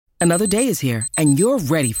Another day is here, and you're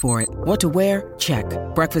ready for it. What to wear? Check.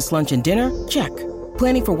 Breakfast, lunch, and dinner? Check.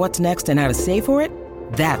 Planning for what's next and how to save for it?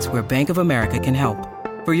 That's where Bank of America can help.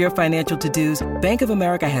 For your financial to-dos, Bank of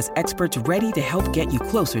America has experts ready to help get you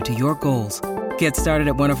closer to your goals. Get started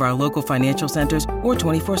at one of our local financial centers or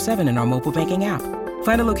 24/7 in our mobile banking app.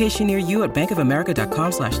 Find a location near you at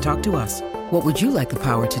bankofamerica.com/talktous. What would you like the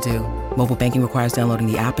power to do? Mobile banking requires downloading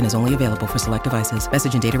the app and is only available for select devices.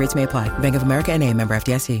 Message and data rates may apply. Bank of America N.A., member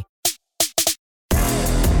FDIC.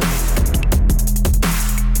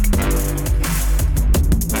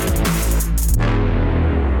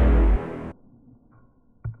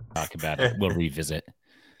 Talk about it. We'll revisit.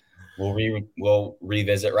 We'll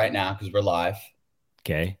revisit right now because we're live.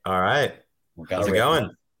 Okay. All right. How's it going?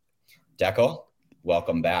 Dekel,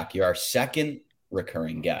 welcome back. You're our second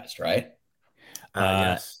recurring guest, right?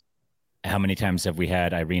 Yes. How many times have we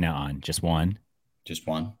had Irina on? Just one? Just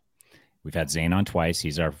one. We've had Zane on twice.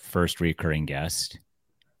 He's our first recurring guest.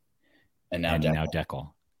 And now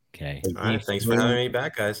Dekel. Okay. All right. Thanks for having me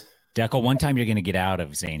back, guys. Dekel, one time you're going to get out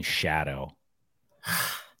of Zane's shadow.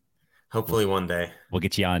 Hopefully one day. We'll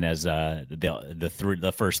get you on as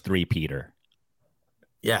the first three-peater.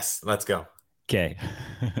 Yes, let's go. Okay.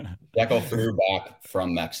 Dekel flew back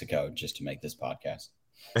from Mexico just to make this podcast.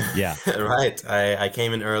 Yeah. Right. I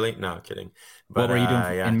came in early. No, kidding. But, what were you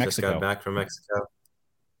doing in Mexico? Just got back from Mexico.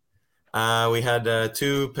 We had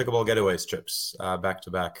 2 pickleball getaways trips back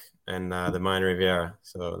to back and the Mayan Riviera.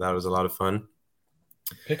 So that was a lot of fun.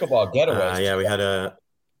 Pickleball getaways. Yeah, we had a...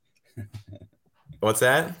 What's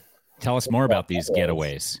that? Tell us more about these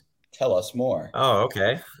getaways. Tell us more. Oh,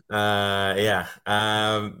 okay.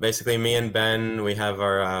 Basically, me and Ben, we have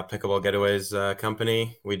our Pickleball Getaways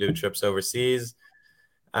company. We do trips overseas.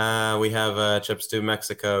 We have trips to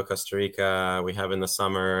Mexico, Costa Rica. We have in the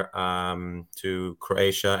summer to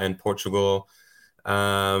Croatia and Portugal.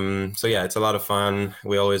 So yeah, it's a lot of fun.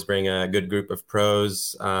 We always bring a good group of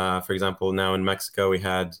pros. For example, now in Mexico, we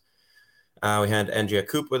had Andrea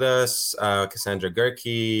Coop with us, Cassandra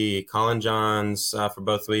Gerke, Colin Johns for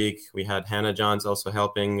both week. We had Hannah Johns also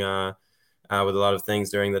helping with a lot of things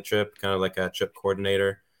during the trip, kind of like a trip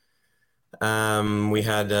coordinator. We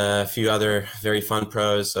had a few other very fun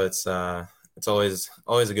pros, so it's always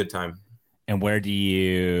a good time. And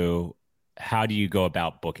how do you go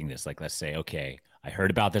about booking this? Like, let's say, okay, I heard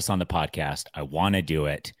about this on the podcast. I want to do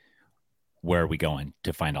it. Where are we going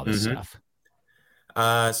to find all this stuff?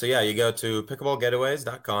 So yeah, you go to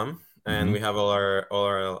pickleballgetaways.com and we have all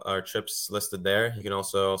our trips listed there. You can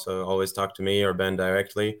also always talk to me or Ben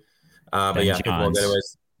directly. But yeah, Pickleball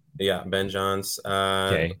Getaways. Yeah, Ben Johns.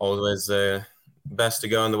 Okay. Always best to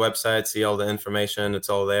go on the website, see all the information. It's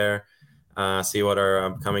all there. See what our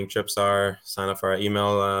upcoming trips are. Sign up for our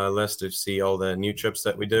email list to see all the new trips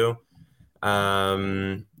that we do.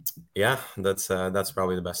 Yeah, that's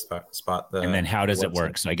probably the best spot. And then how does it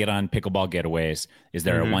work? So I get on Pickleball Getaways. Is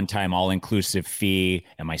there a one-time all-inclusive fee?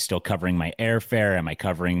 Am I still covering my airfare? Am I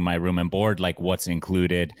covering my room and board? Like, what's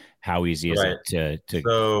included? How easy is it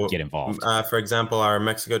to get involved? For example, our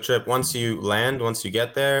Mexico trip, once you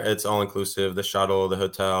get there, it's all-inclusive. The shuttle, the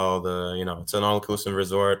hotel, it's an all-inclusive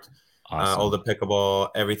resort. Awesome. All the pickleball,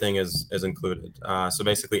 everything is included. So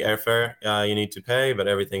basically airfare you need to pay, but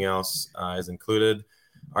everything else is included.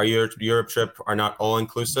 Our Europe trip are not all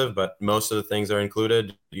inclusive, but most of the things are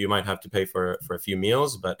included. You might have to pay for a few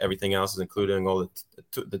meals, but everything else is including all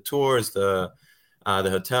the tours, the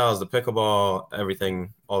hotels, the pickleball,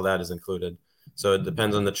 everything, all that is included. So it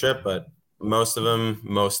depends on the trip, but most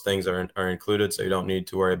things are included. So you don't need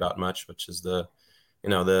to worry about much, which is the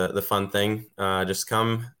fun thing. Just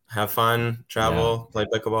come, have fun, travel, play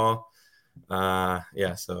pickleball.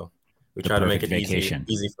 So we try to make it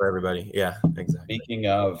easy for everybody. Yeah, exactly. Speaking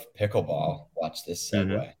of pickleball, watch this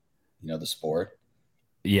segue. You know the sport?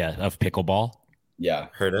 Yeah, of pickleball. Yeah.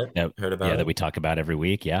 Heard about it. That we talk about every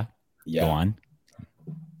week. Yeah. Go on.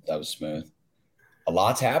 That was smooth. A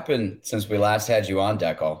lot's happened since we last had you on,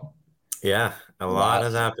 Dekel. Yeah, a lot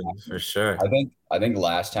has happened for sure. I think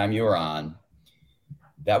last time you were on,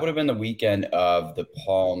 that would have been the weekend of the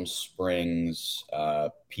Palm Springs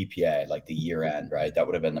PPA, like the year end, right? That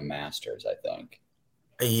would have been the Masters, I think.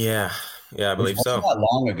 Yeah, I believe so. Not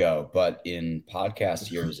long ago, but in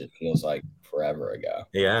podcast years, it feels like forever ago.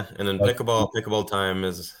 Yeah, and then pickleball time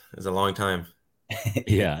is a long time.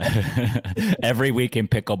 Yeah, every week in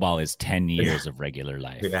pickleball is 10 years of regular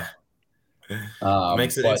life. Yeah,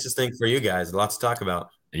 makes it interesting for you guys. Lots to talk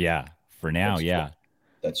about. Yeah, for now,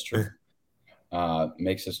 that's true.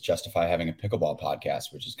 Makes us justify having a pickleball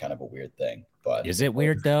podcast, which is kind of a weird thing. But is it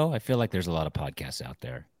weird though? I feel like there's a lot of podcasts out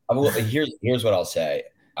there. Well, here's what I'll say.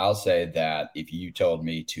 I'll say that if you told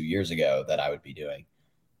me 2 years ago that I would be doing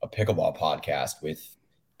a pickleball podcast with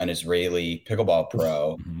an Israeli pickleball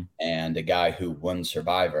pro and a guy who won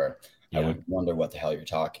Survivor, I would wonder what the hell you're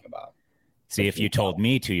talking about. See, if you told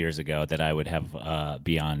me 2 years ago that I would have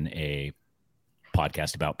be on a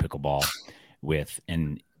podcast about pickleball with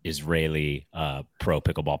an Israeli pro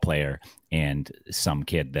pickleball player and some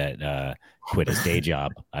kid that quit his day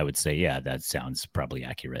job, I would say, yeah, that sounds probably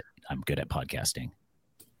accurate. I'm good at podcasting.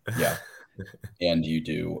 Yeah. And you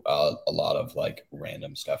do a lot of like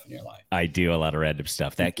random stuff in your life. I do a lot of random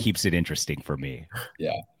stuff. That keeps it interesting for me.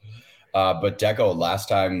 Yeah. But Deco, last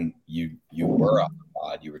time you were on the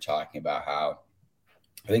pod, you were talking about how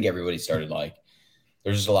I think everybody started like,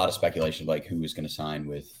 there's just a lot of speculation of like who was going to sign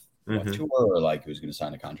with what tour or like who's going to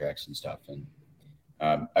sign the contracts and stuff. And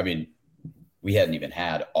I mean, we hadn't even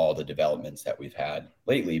had all the developments that we've had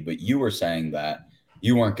lately, but you were saying that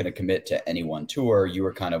you weren't going to commit to any one tour. You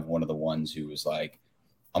were kind of one of the ones who was like,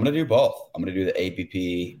 I'm going to do both. I'm going to do the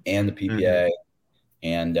APP and the PPA.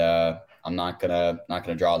 And I'm not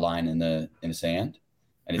gonna draw a line in the sand.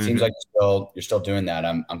 And it seems like you're still doing that.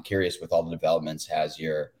 I'm curious, with all the developments, has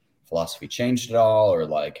your philosophy changed at all, or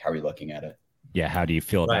like how are you looking at it? Yeah, how do you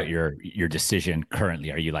feel about your decision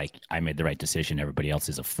currently? Are you like, I made the right decision, everybody else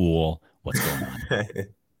is a fool? What's going on?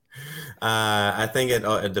 I think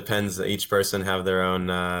it depends. Each person have their own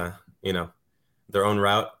their own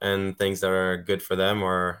route and things that are good for them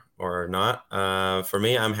or not. For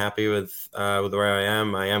me, I'm happy with where I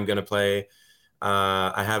am. I am going to play.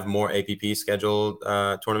 I have more APP scheduled,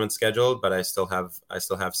 tournaments scheduled, but I still have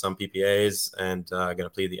some PPAs and going to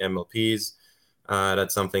play the MLPs.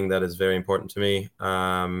 That's something that is very important to me.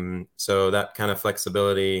 So that kind of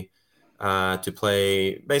flexibility to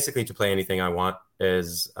play anything I want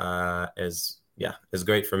is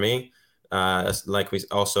great for me. Like we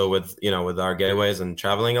also with our getaways and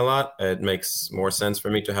traveling a lot, it makes more sense for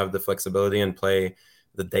me to have the flexibility and play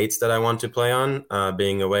the dates that I want to play on,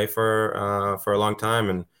 being away for a long time,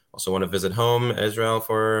 and also want to visit home, Israel,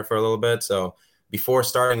 for a little bit. So before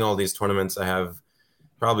starting all these tournaments, I have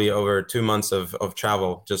probably over 2 months of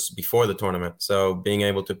travel just before the tournament. So being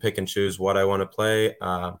able to pick and choose what I want to play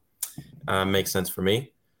makes sense for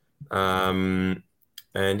me.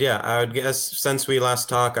 And yeah, I would guess since we last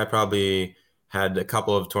talked, I probably had a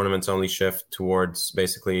couple of tournaments only shift towards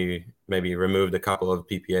basically maybe removed a couple of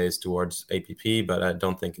PPAs towards APP, but I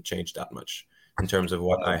don't think it changed that much in terms of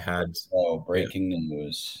what I had. Oh, breaking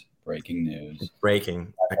news. A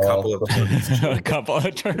couple of tournaments. A couple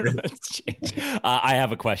of tournaments changed. I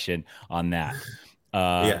have a question on that.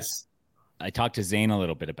 Yes. I talked to Zane a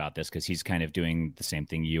little bit about this because he's kind of doing the same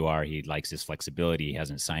thing you are. He likes his flexibility. He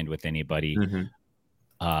hasn't signed with anybody.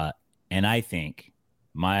 And I think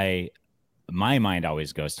my mind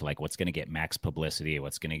always goes to like, what's going to get max publicity?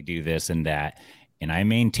 What's going to do this and that? And I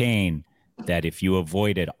maintain that if you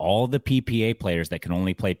avoided all the PPA players that can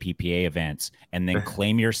only play PPA events and then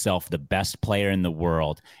claim yourself the best player in the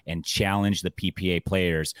world and challenge the PPA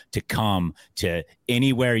players to come to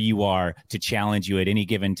anywhere you are to challenge you at any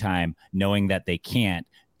given time, knowing that they can't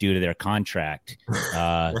due to their contract,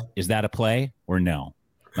 is that a play or no?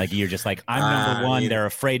 Like you're just like, I'm number one. They're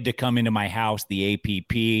afraid to come into my house, the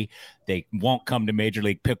APP. They won't come to Major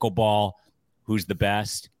League Pickleball. Who's the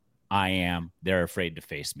best? I am. They're afraid to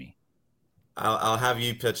face me. I'll have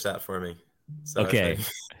you pitch that for me. So okay.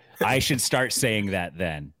 I should start saying that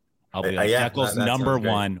then. I'll be like, Jekyll's number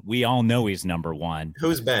one. We all know he's number one.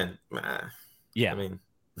 Who's Ben? Yeah. I mean,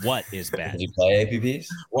 what is Ben? Does he play APPs?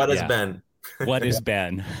 What is Ben? What is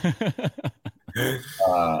Ben?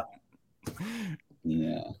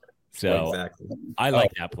 Yeah. So exactly. I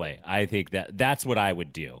like that play. I think that's what I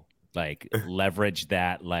would do. Like leverage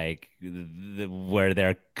that, like where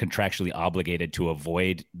they're contractually obligated to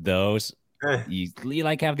avoid those. You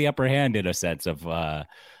like have the upper hand in a sense of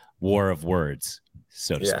war of words,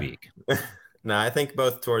 so to speak. No, I think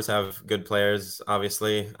both tours have good players.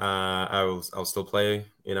 Obviously, I'll still play,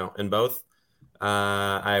 in both.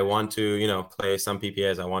 I want to, play some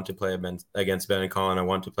PPAs. I want to play against Ben and Colin. I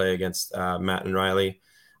want to play against Matt and Riley.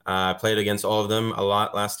 I played against all of them a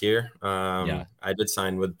lot last year. I did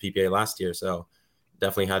sign with PPA last year, so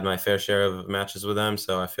definitely had my fair share of matches with them.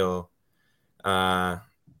 So I feel,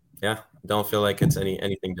 don't feel like it's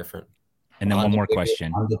anything different. And then one more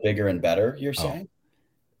question. I'm the bigger and better, you're saying?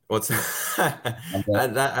 What's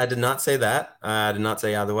I did not say that. I did not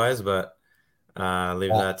say otherwise, but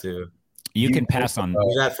leave that to... You can pass on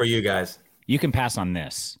that for you guys. You can pass on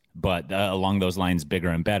this, but along those lines, bigger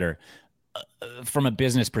and better. From a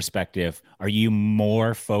business perspective, are you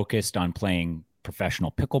more focused on playing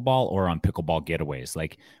professional pickleball or on pickleball getaways?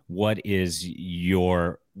 Like, what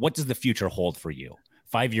does the future hold for you?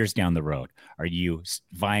 5 years down the road, are you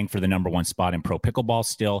vying for the number one spot in pro pickleball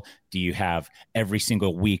still? Do you have every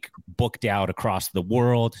single week booked out across the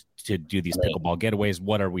world to do these pickleball getaways?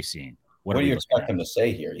 What are we seeing? What do you expect him to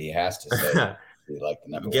say here? He has to say like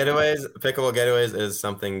the number getaways. Pickleball getaways is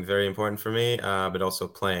something very important for me, but also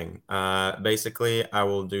playing. Basically, I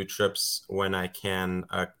will do trips when I can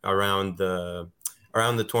around the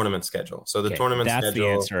tournament schedule. So the tournament that's schedule.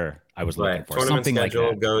 That's the answer I was looking for. Tournament Something schedule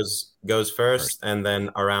like that. goes first, and then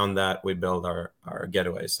around that we build our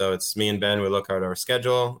getaway. So it's me and Ben. We look at our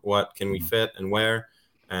schedule. What can we fit and where,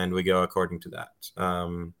 and we go according to that.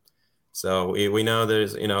 So we know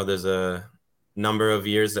there's a number of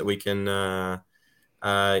years that we can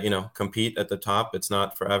compete at the top. It's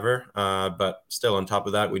not forever, but still on top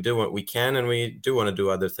of that, we do what we can, and we do want to do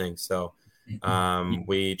other things. So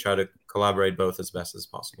we try to collaborate both as best as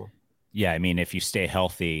possible. Yeah, I mean, if you stay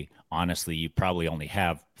healthy, honestly, you probably only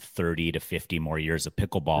have 30 to 50 more years of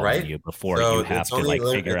pickleball in you before you have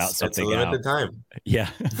to figure out something out. It's a limited time. Yeah.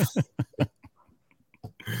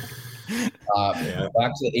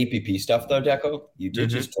 Back to the APP stuff, though, Deco. You did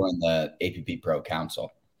just join the APP Pro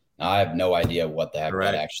Council. Now, I have no idea what the heck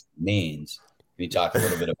that actually means. Can you talk a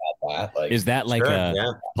little bit about that? Like, is that like a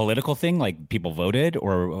political thing? Like people voted,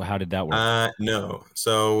 or how did that work? No.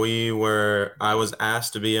 So I was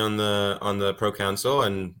asked to be on the Pro Council,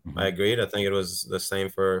 and I agreed. I think it was the same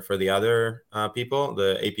for the other people.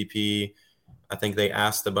 The APP, I think they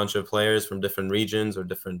asked a bunch of players from different regions or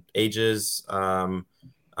different ages to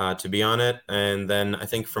be on it. And then I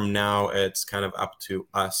think from now it's kind of up to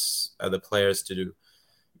us, the players, to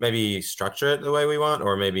maybe structure it the way we want,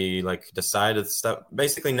 or maybe like decide it's stuff.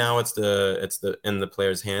 Basically now it's in the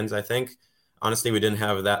players' hands. I think honestly, we didn't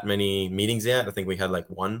have that many meetings yet. I think we had like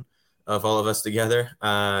one of all of us together.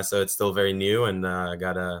 So it's still very new, and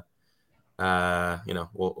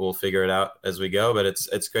we'll figure it out as we go. But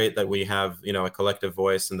it's great that we have, a collective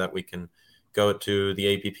voice, and that we can go to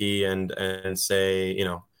the APP and say,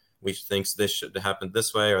 we think this should happen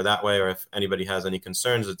this way or that way, or if anybody has any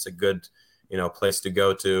concerns, it's a good place to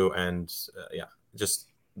go to, and just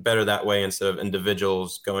better that way instead of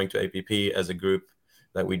individuals going to APP as a group,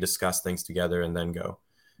 that we discuss things together and then go.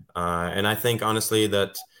 And I think honestly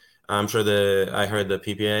that I'm sure I heard the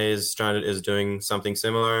PPA is doing something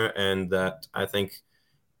similar, and that I think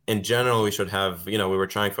in general we should have, we were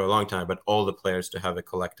trying for a long time, but all the players to have a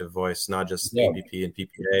collective voice, not just APP and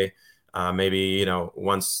PPA. Maybe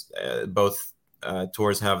once both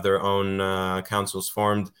tours have their own councils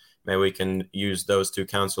formed, maybe we can use those two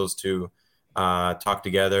councils to talk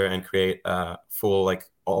together and create a full, like,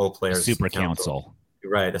 all players super council.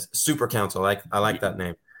 Right, a super council. I like that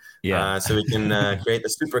name. Yeah. So we can create the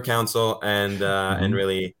super council and and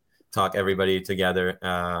really talk everybody together.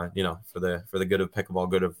 For the good of pickleball,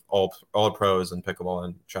 good of all pros in pickleball,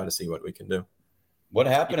 and try to see what we can do. What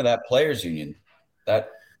happened to that players union?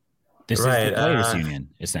 This is the players union,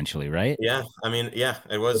 essentially, right? Yeah, I mean,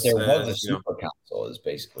 it was. But there was a super council, is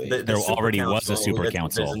basically. There already was a super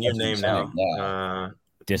council. There's a new name now.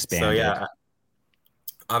 Disbanded. So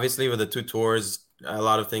obviously with the two tours, a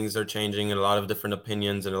lot of things are changing, and a lot of different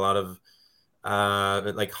opinions, and a lot of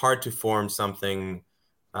hard to form something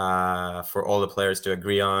for all the players to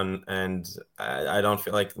agree on. And I don't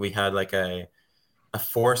feel like we had like a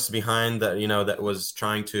force behind that, that was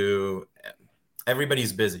trying to.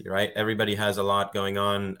 Everybody's busy, right? Everybody has a lot going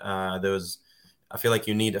on. I feel like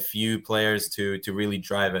you need a few players to really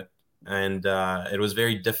drive it, and it was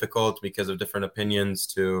very difficult because of different opinions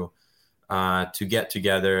to get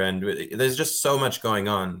together. And there's just so much going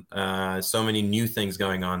on, so many new things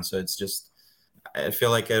going on. So it's just, I feel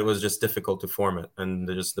like it was just difficult to form it, and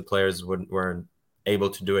the players weren't able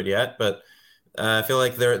to do it yet. But I feel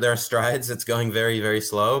like there are strides. It's going very, very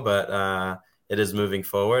slow, but it is moving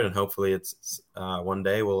forward, and hopefully it's one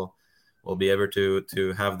day we'll be able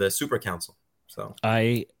to have the super council. So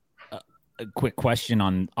a quick question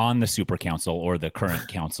on the super council, or the current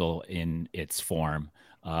council in its form.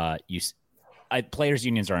 Players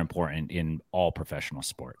unions are important in all professional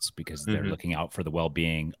sports, because they're looking out for the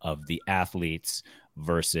well-being of the athletes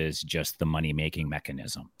versus just the money-making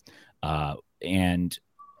mechanism.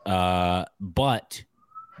 But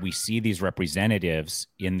we see these representatives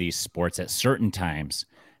in these sports at certain times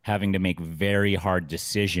having to make very hard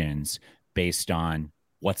decisions based on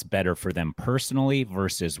what's better for them personally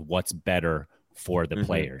versus what's better for the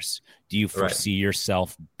players. Do you foresee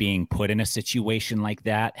yourself being put in a situation like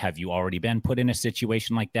that? Have you already been put in a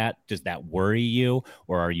situation like that? Does that worry you,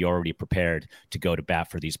 or are you already prepared to go to bat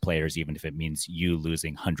for these players, even if it means you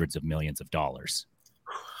losing hundreds of millions of dollars?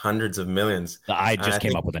 Hundreds of millions. I just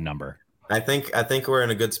came up with a number. I think we're in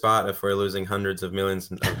a good spot if we're losing hundreds of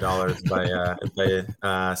millions of dollars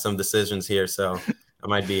by some decisions here. So I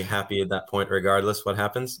might be happy at that point, regardless what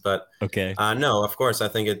happens. But okay, no, of course, I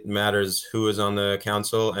think it matters who is on the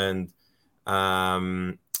council, and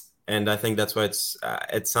I think that's why it's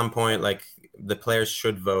at some point, like, the players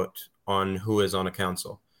should vote on who is on a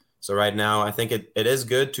council. So right now, I think it is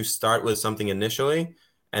good to start with something initially,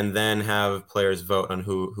 and then have players vote on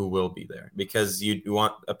who will be there, because you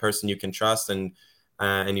want a person you can trust and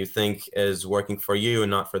you think is working for you and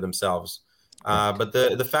not for themselves. But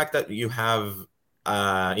the fact that you have,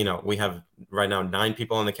 we have right now 9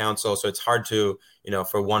 people on the council, so it's hard to,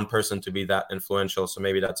 for one person to be that influential. So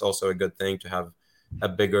maybe that's also a good thing, to have a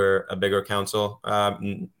bigger council.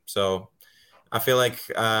 So I feel like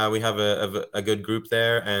we have a good group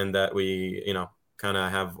there, and that we, kind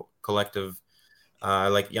of have collective,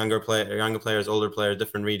 like younger players, older players,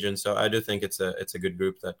 different regions. So I do think it's a good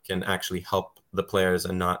group that can actually help the players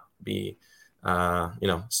and not be,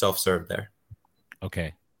 self-served there.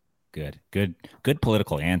 Okay, good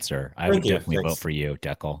political answer. I would definitely vote for you,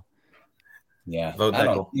 Dekel. Yeah, vote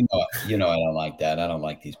Dekel. I don't like that. I don't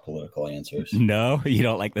like these political answers. No, you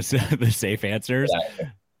don't like the safe answers.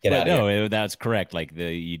 Get out of here. That's correct. Like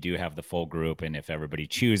you do have the full group, and if everybody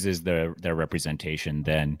chooses their representation,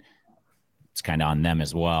 then it's kind of on them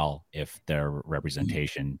as well if their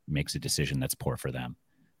representation makes a decision that's poor for them.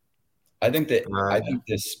 I think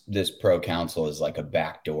this pro council is like a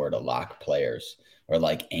backdoor to lock players, or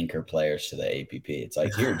like anchor players to the APP. It's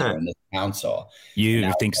like, here, join this council.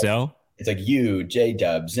 You think so? It's like you,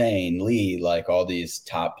 J-Dub, Zane, Lee, like all these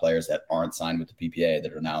top players that aren't signed with the PPA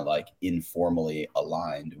that are now like informally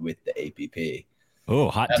aligned with the APP. Oh,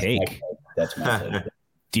 hot take. That's my take.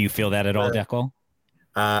 Do you feel that at all, Dekel?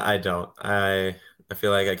 I don't. I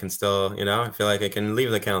feel like I can still, I feel like I can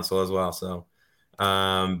leave the council as well. So,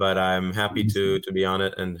 but I'm happy to be on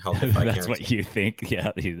it and help if I can. That's what you think,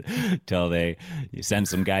 yeah. You send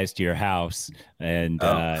some guys to your house, and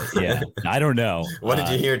yeah, I don't know. What did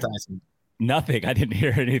you hear, Tyson? Nothing. I didn't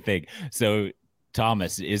hear anything. So,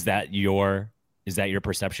 Thomas, is that your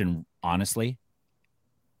perception? Honestly,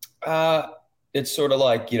 it's sort of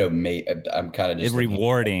like, I'm kind of just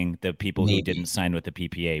rewarding the people who didn't sign with the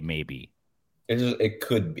PPA. Maybe it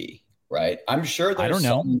could be, right. I'm sure. I don't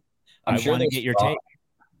know. I want to get your take.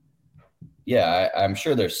 Yeah, I'm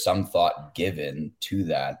sure there's some thought given to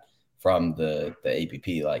that from the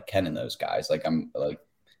APP, like Ken and those guys.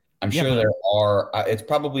 I'm sure there are. It's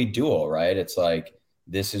probably dual, right? It's like,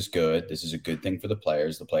 this is good. This is a good thing for the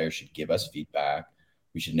players. The players should give us feedback.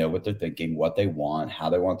 We should know what they're thinking, what they want, how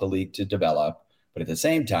they want the league to develop. But at the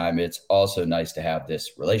same time, it's also nice to have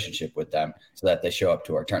this relationship with them so that they show up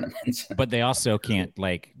to our tournaments. But they also can't,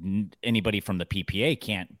 like, anybody from the PPA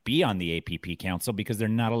can't be on the APP council because they're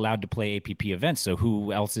not allowed to play APP events. So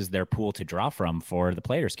who else is their pool to draw from for the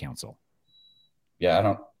Players Council?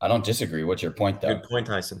 Yeah, I don't disagree. What's your point, though? Good point,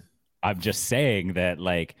 Tyson. I'm just saying that,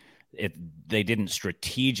 like, they didn't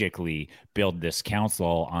strategically build this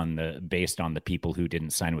council based on the people who didn't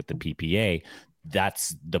sign with the PPA.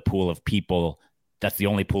 That's the pool of people. That's the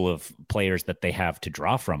only pool of players that they have to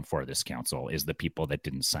draw from for this council, is the people that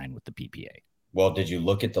didn't sign with the PPA. Well, did you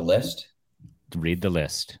look at the list? Read the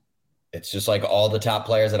list. It's just like all the top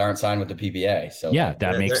players that aren't signed with the PPA. So yeah,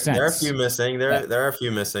 that makes sense. There are a few missing. There are a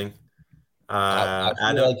few missing.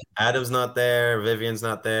 Adam's not there. Vivian's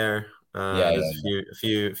not there. There's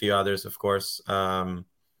a few others, of course. I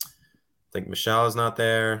think Michelle is not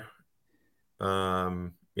there.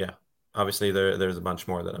 Obviously there's a bunch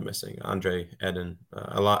more that I'm missing. Andre, Eden,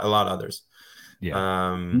 a lot others.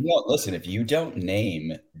 Yeah. Listen, if you don't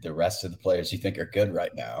name the rest of the players you think are good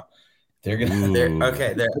right now, they're gonna.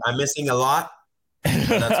 I'm missing a lot.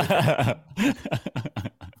 That's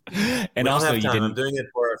okay. And also, I'm doing it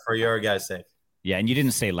for your guys' sake. Yeah, and you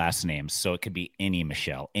didn't say last names, so it could be any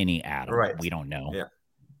Michelle, any Adam. Right. We don't know. Yeah.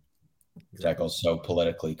 Dekel's so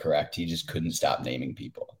politically correct. He just couldn't stop naming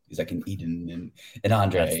people. He's like an Eden and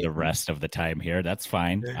Andre. That's the rest of the time here. That's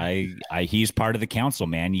fine. He's part of the council,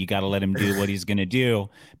 man. You got to let him do what he's going to do,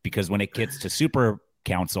 because when it gets to Super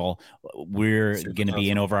Council, we're going to be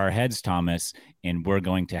in over our heads, Thomas, and we're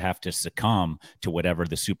going to have to succumb to whatever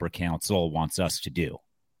the Super Council wants us to do.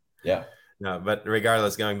 Yeah. No, but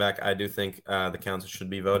regardless, going back, I do think the council should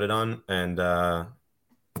be voted on, and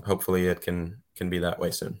hopefully it can be that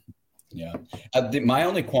way soon. Yeah. My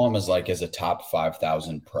only qualm is like as a top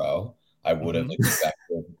 5,000 pro, I would have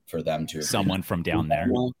expected for them to someone from down there.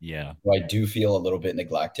 Yeah. I do feel a little bit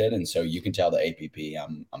neglected. And so you can tell the APP,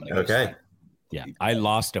 I'm going to go. Okay. Yeah. I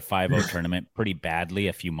lost a 5-0 tournament pretty badly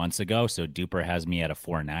a few months ago. So Duper has me at a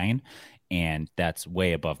 4-9. And that's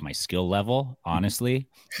way above my skill level, honestly.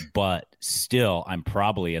 But still, I'm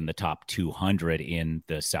probably in the top 200 in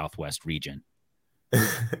the Southwest region.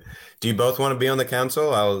 Do you both want to be on the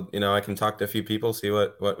council? I can talk to a few people, see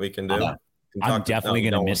what we can do. I'm definitely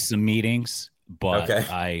going to miss some meetings, but okay.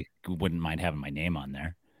 I wouldn't mind having my name on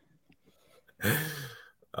there.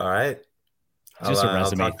 All right. It's just a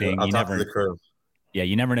resume thing. I'll talk to the crew. Yeah,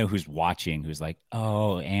 you never know who's watching, who's like,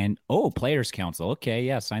 Players Council. Okay,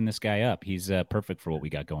 yeah, sign this guy up. He's perfect for what we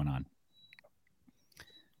got going on.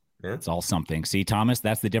 Yeah. It's all something. See, Thomas,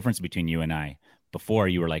 that's the difference between you and I. Before,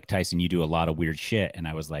 you were like, Tyson, you do a lot of weird shit. And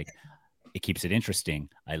I was like, it keeps it interesting.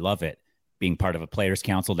 I love it. Being part of a Players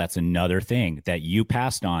Council, that's another thing that you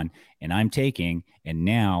passed on and I'm taking. And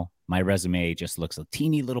now my resume just looks a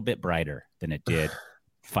teeny little bit brighter than it did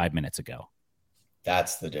 5 minutes ago.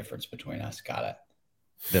 That's the difference between us. Got it.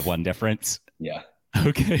 The one difference? Yeah.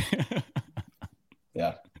 Okay.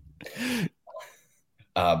 Yeah.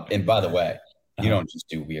 And by the way, you don't just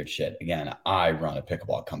do weird shit. Again, I run a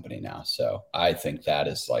pickleball company now. So I think that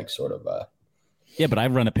is like sort of a... Yeah, but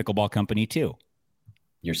I've run a pickleball company too.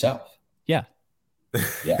 Yourself? Yeah.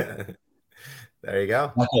 Yeah. There you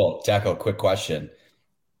go. Taco, quick question.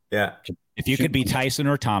 Yeah. If you could be Tyson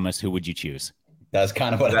or Thomas, who would you choose? That's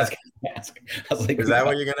kind of what I was going to ask. I was like, is that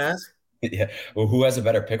what you're going to ask? Yeah. Well, who has a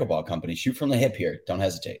better pickleball company? Shoot from the hip here. Don't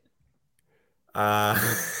hesitate. A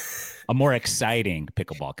more exciting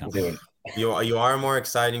pickleball company. Dude. You are more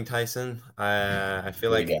exciting, Tyson. I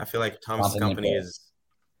feel like Thomas' company is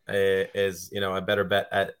a better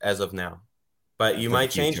bet as of now. But you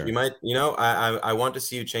might change. You might. I want to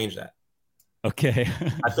see you change that. Okay.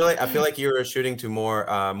 I feel like you're shooting to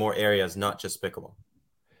more areas, not just pickleball.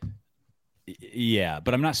 Yeah,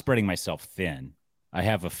 but I'm not spreading myself thin. I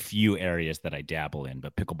have a few areas that I dabble in,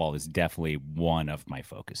 but pickleball is definitely one of my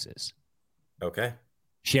focuses. Okay.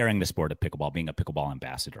 Sharing the sport of pickleball, being a pickleball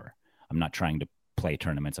ambassador. I'm not trying to play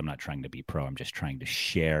tournaments. I'm not trying to be pro. I'm just trying to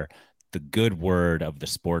share the good word of the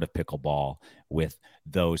sport of pickleball with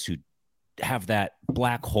those who have that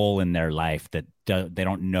black hole in their life that they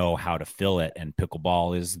don't know how to fill it. And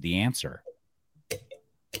pickleball is the answer.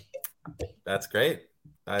 That's great.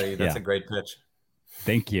 That's a great pitch.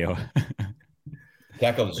 Thank you.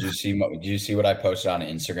 Tackle, did you see what I posted on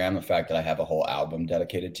Instagram? The fact that I have a whole album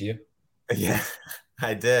dedicated to you? Yeah,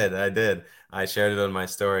 I did. I shared it on my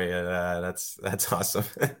story. That's awesome.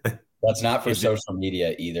 That's not for social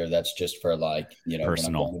media either. That's just for personal. When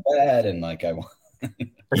I'm going to bed and like I want.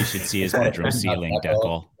 You should see his bedroom ceiling,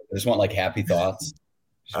 Deckel. I just want like happy thoughts.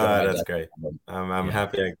 That's great. I'm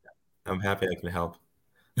happy. I'm happy I can help.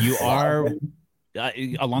 You are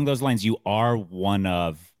along those lines. You are one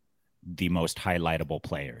of the most highlightable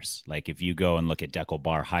players. Like if you go and look at Deckel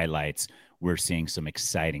Bar highlights, we're seeing some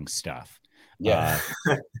exciting stuff. Yeah.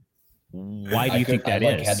 Why do you think that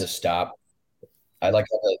is? I had to stop. My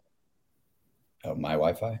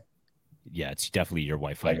Wi-Fi? Yeah, it's definitely your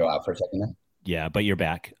Wi-Fi. I go out for a second then? Yeah, but you're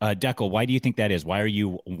back. Deckel, why do you think that is? Why are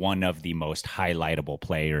you one of the most highlightable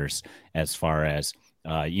players as far as,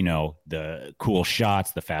 the cool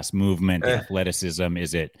shots, the fast movement, the athleticism?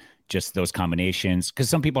 Is it just those combinations? Because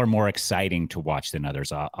some people are more exciting to watch than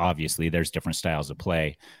others. Obviously, there's different styles of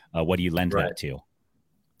play. What do you lend that to?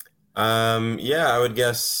 I would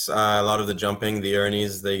guess a lot of the jumping, the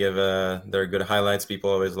Ernies, they're good highlights.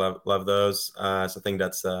 People always love those. So I think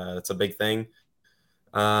that's a big thing.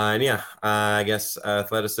 I guess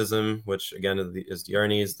athleticism, which again is the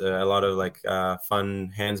Ernies, a lot of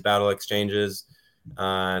fun hands battle exchanges,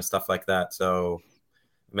 and stuff like that. So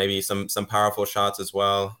maybe some powerful shots as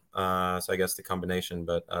well. So I guess the combination,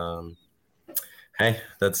 but hey,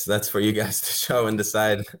 that's for you guys to show and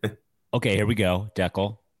decide. Okay, here we go,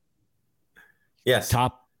 Deckel. Yes.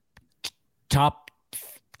 Top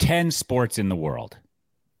 10 sports in the world.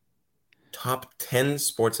 Top 10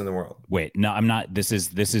 sports in the world. Wait, no, I'm not. This is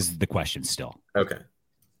the question still. Okay.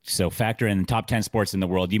 So factor in the top 10 sports in the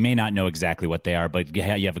world. You may not know exactly what they are, but you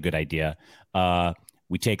have a good idea.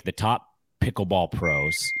 We take the top pickleball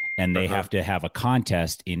pros, and they have to have a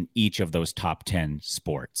contest in each of those top 10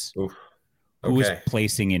 sports. Oof. Okay. Who is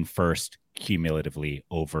placing in first cumulatively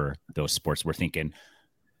over those sports? We're thinking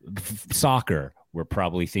soccer. We're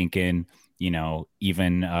probably thinking,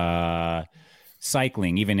 even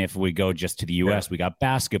cycling. Even if we go just to the U.S., we got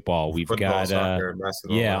basketball. We've football, got soccer,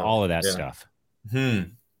 basketball, all of that stuff.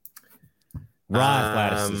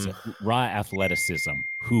 Raw athleticism.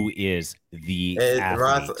 Who is the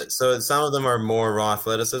athlete? So some of them are more raw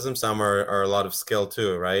athleticism. Some are a lot of skill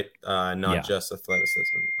too, right? Not just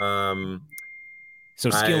athleticism. So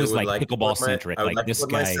skill is like pickleball centric. I would like to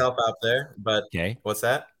put myself out there, but what's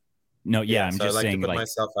that? No, yeah, I'm so just I'd saying to put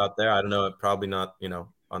myself out there. I don't know, probably not,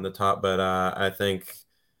 on the top, but I think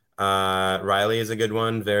Riley is a good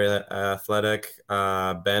one, very athletic.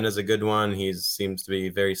 Ben is a good one. He seems to be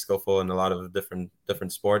very skillful in a lot of different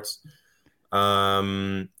sports.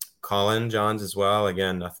 Colin Johns as well,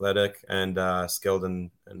 again, athletic and skilled in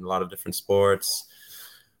a lot of different sports.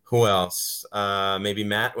 Who else? Maybe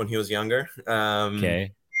Matt when he was younger.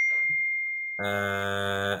 Frank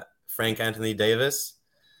Anthony Davis,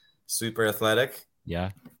 super athletic.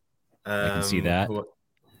 Yeah, I can see that.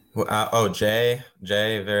 Jay,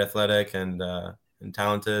 very athletic and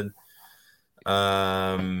talented.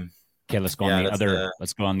 Okay, let's go on the other.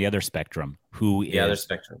 Let's go on the other spectrum. Who is the other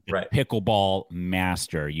spectrum? Right, pickleball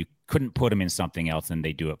master. You couldn't put them in something else, and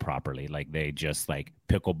they do it properly. Like they just like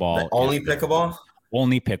pickleball. Only pickleball.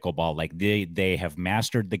 Only pickleball. Like they have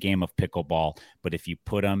mastered the game of pickleball. But if you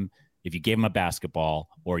gave them a basketball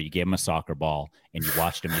or you gave them a soccer ball and you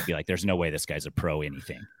watched them, you'd be like, "There's no way this guy's a pro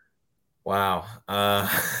anything." Wow.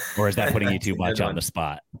 Or is that putting you too much on the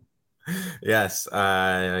spot? Yes,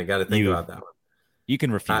 I got to think about that one. You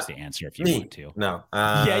can refuse to answer if you want to. No.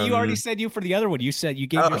 Yeah, you already said you for the other one. You said you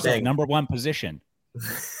gave yourself number one position.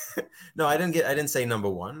 No, I didn't say number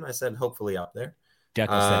one. I said hopefully up there. Deco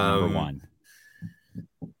said number one.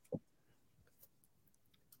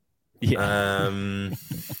 Yeah.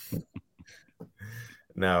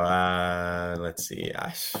 No. Let's see.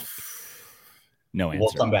 No answer.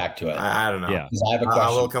 We'll come back to it. I don't know. Yeah. I have a question. I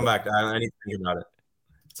will come back. I need to think about it.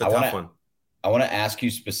 It's a tough one. I want to ask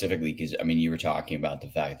you specifically because you were talking about the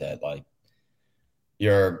fact that like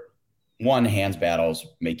your hands battles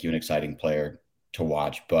make you an exciting player to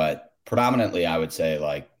watch, but predominantly I would say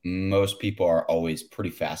like most people are always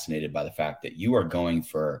pretty fascinated by the fact that you are going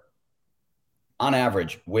for, on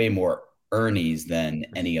average, way more Ernies than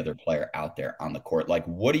any other player out there on the court. Like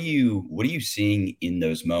what are you seeing in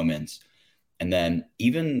those moments? And then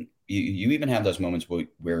even you even have those moments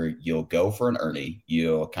where you'll go for an Ernie,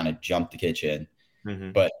 you'll kind of jump the kitchen,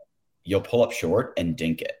 but you'll pull up short and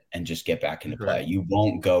dink it and just get back into play. You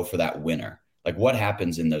won't go for that winner. Like what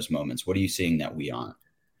happens in those moments? What are you seeing that we aren't?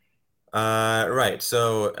 Right.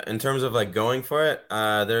 So in terms of like going for it,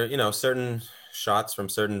 there, certain shots from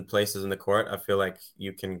certain places in the court, I feel like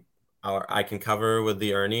I can cover with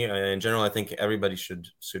the Ernie. In general, I think everybody should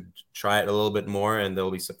try it a little bit more, and they'll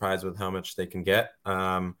be surprised with how much they can get.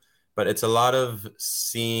 But it's a lot of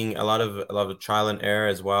seeing a lot of trial and error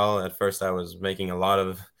as well. At first, I was making a lot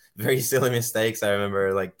of very silly mistakes. I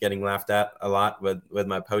remember like getting laughed at a lot with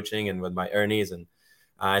my poaching and with my Ernies, and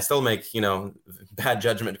I still make bad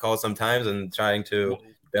judgment calls sometimes and trying to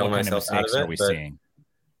bail myself out of it. Are we seeing?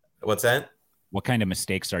 What's that? What kind of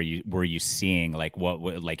mistakes were you seeing? Like what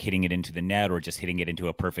like hitting it into the net or just hitting it into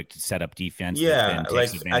a perfect setup defense? Yeah, like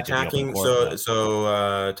attacking.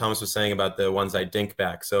 So Thomas was saying about the ones I dink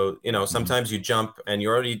back. So, sometimes you jump and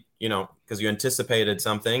you're already, because you anticipated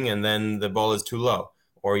something and then the ball is too low,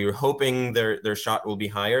 or you're hoping their shot will be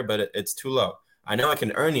higher, but it's too low. I know I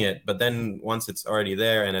can Ernie it, but then once it's already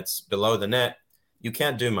there and it's below the net, you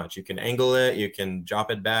can't do much. You can angle it, you can drop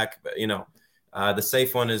it back, but the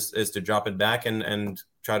safe one is to drop it back and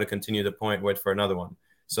try to continue the point, wait for another one.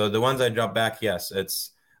 So the ones I drop back, yes,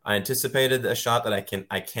 I anticipated a shot that I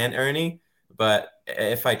can Ernie, but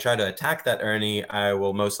if I try to attack that Ernie, I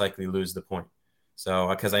will most likely lose the point. So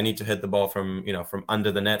because I need to hit the ball from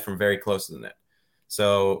under the net, from very close to the net.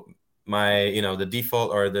 So my the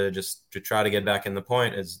default or just to try to get back in the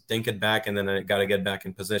point is dink it back, and then I got to get back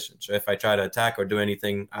in position. So if I try to attack or do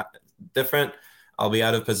anything different, I'll be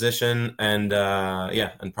out of position and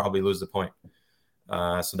probably lose the point.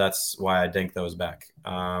 So that's why I dink those back.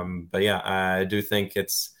 But yeah, I do think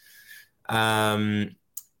it's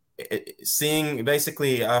seeing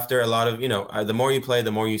basically after a lot of the more you play,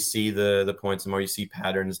 the more you see the points, the more you see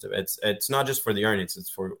patterns. It's not just for the earnings, it's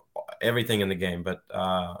for everything in the game. But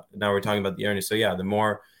now we're talking about the earnings. So yeah, the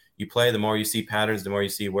more you play, the more you see patterns, the more you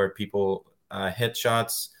see where people hit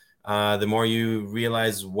shots. The more you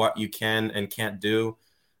realize what you can and can't do.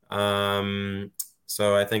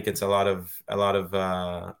 So I think it's a lot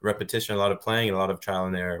of repetition, a lot of playing, a lot of trial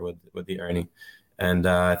and error with the Ernie. And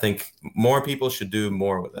I think more people should do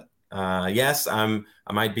more with it. Yes, I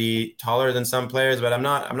might be taller than some players, but I'm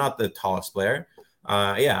not the tallest player.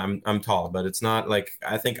 I'm tall, but it's not like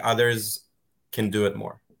I think others can do it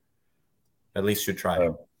more. At least should try.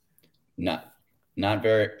 Not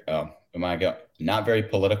very. Not very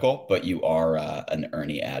political, but you are an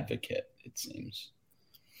Ernie advocate, it seems.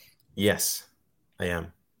 Yes, I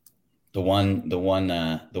am. The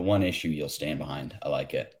one issue you'll stand behind. I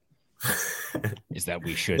like it. Is that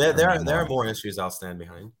we should. There are more issues I'll stand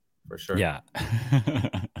behind for sure. Yeah.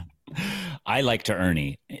 I like to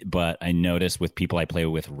Ernie, but I notice with people I play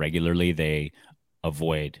with regularly, they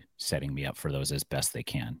avoid setting me up for those as best they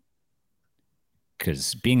can.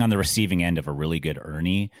 Because being on the receiving end of a really good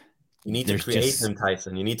Ernie, you need to create them,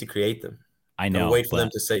 Tyson. You need to create them. I know. Don't wait for them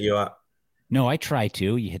to set you up. No, I try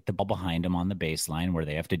to. You hit the ball behind them on the baseline where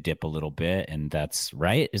they have to dip a little bit, and that's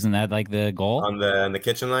right. Isn't that like the goal? On the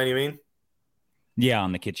kitchen line, you mean? Yeah,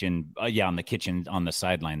 on the kitchen. On the kitchen on the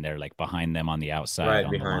sideline there, like behind them on the outside. Right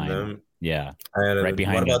on behind the them. Yeah. Right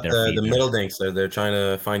behind them. What about the middle dinks? They're trying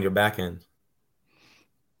to find your back end.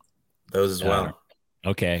 Those as well.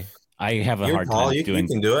 Okay. I have a hard time doing. You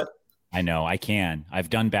can do it. I know I can. I've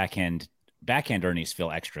done backhand Ernies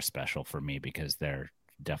feel extra special for me because they're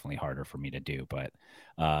definitely harder for me to do. But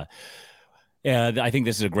I think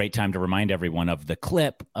this is a great time to remind everyone of the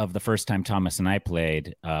clip of the first time Thomas and I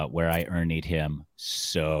played where I Ernied him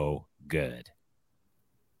so good.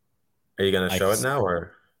 Are you going to show it now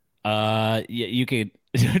or? Yeah, you could.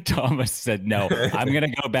 Thomas said no. I'm going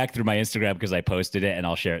to go back through my Instagram because I posted it and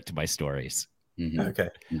I'll share it to my stories. Mm-hmm. Okay.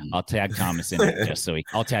 I'll tag Thomas in it just so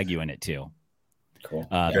I'll tag you in it too. Cool.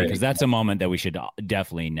 Because that's a moment that we should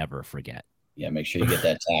definitely never forget. Yeah, make sure you get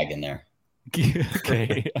that tag in there.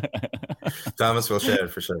 Okay. Thomas will share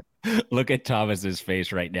it for sure. Look at Thomas's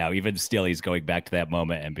face right now. Even still, he's going back to that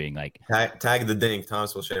moment and being like, tag the dink.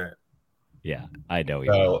 Thomas will share it. Yeah, I know.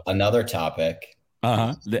 So another topic.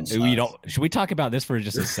 Should we talk about this for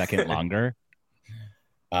just a second longer?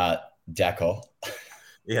 Deco.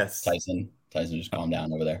 Yes. Tyson, just calm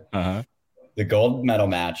down over there. Uh-huh. The gold medal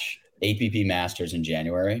match, APP Masters in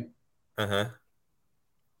January. Uh-huh.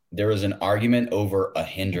 There was an argument over a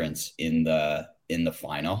hindrance in the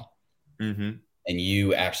final. Mm-hmm. And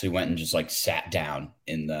you actually went and just like sat down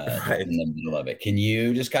in the middle of it. Can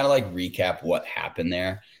you just kind of like recap what happened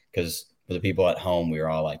there? Because for the people at home, we were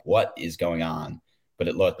all like, what is going on? But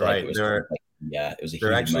it looked like it was it was a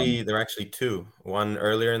huge moment. There were actually two. One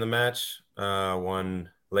earlier in the match, one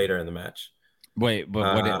later in the match. Wait,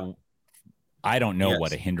 but I don't know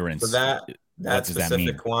what a hindrance. So that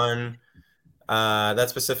specific one. That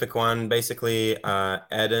specific one, basically,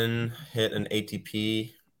 Eden hit an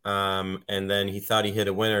ATP, and then he thought he hit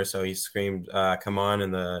a winner, so he screamed, "Come on!" in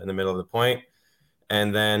the middle of the point,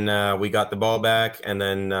 and then we got the ball back, and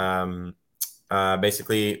then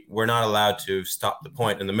basically we're not allowed to stop the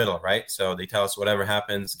point in the middle, right? So they tell us whatever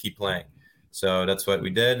happens, keep playing. So that's what we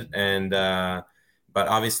did, and but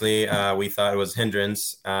obviously we thought it was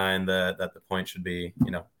hindrance, and that the point should be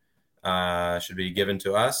given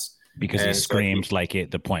to us. Because he screamed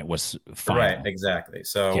the point was final. Right, exactly.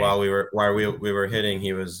 So while we were hitting,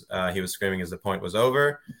 he was screaming as the point was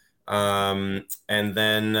over. And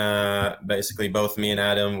then basically both me and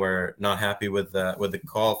Adam were not happy with the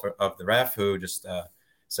call of the ref, who just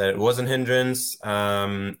said it wasn't hindrance.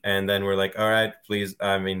 And then we're like, all right, please,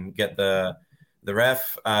 get the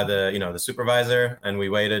ref, the supervisor. And we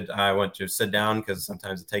waited. I went to sit down because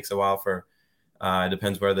sometimes it takes a while it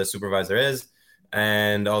depends where the supervisor is.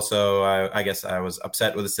 And also, I guess I was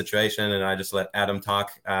upset with the situation, and I just let Adam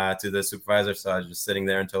talk to the supervisor. So I was just sitting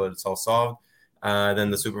there until it's all solved.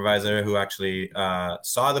 Then the supervisor, who actually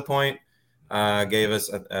saw the point, gave us.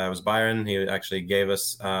 It was Byron. He actually gave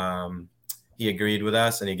us. He agreed with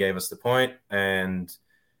us, and he gave us the point, and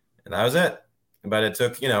that was it. But it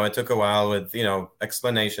took a while with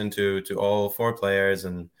explanation to all four players,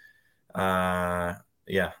 and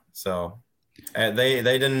so. They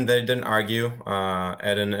didn't argue.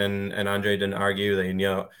 Eden and Andre didn't argue.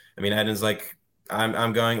 Eden's like,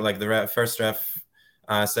 I'm going, like the first ref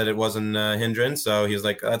said it wasn't a hindrance, so he's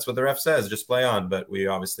like, that's what the ref says, just play on. But we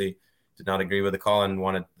obviously did not agree with the call and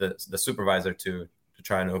wanted the supervisor to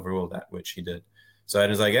try and overrule that, which he did. So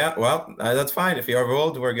Eden's like, yeah, well, that's fine. If he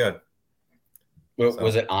overruled, we're good.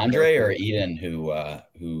 Was it Andre or Eden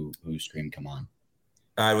who screamed, "Come on"?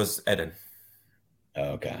 It was Eden.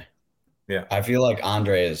 Oh, okay. Yeah, I feel like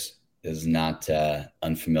Andre is not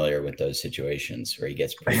unfamiliar with those situations where he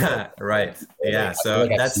gets pretty right. Yeah, so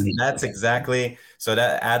that's exactly. So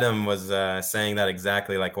that Adam was saying that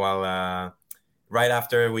exactly, like while right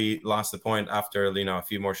after we lost the point, after a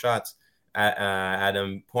few more shots,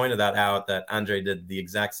 Adam pointed that out, that Andre did the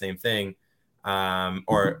exact same thing,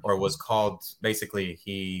 or was called, basically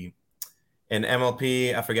he. In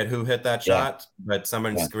MLP, I forget who hit that shot, but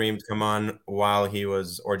someone screamed, "Come on," while he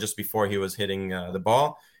was, or just before he was hitting the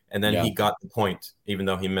ball. and then he got the point, even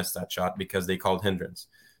though he missed that shot because they called hindrance.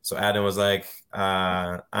 So Adam was like,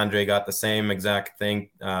 Andre got the same exact thing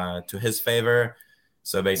to his favor.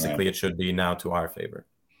 So basically it should be now to our favor.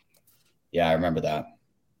 Yeah, I remember that.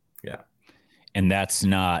 Yeah. And that's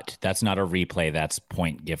not a replay. That's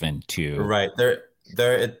point given to. Right. There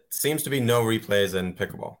it seems to be no replays in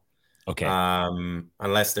pickleball. Okay.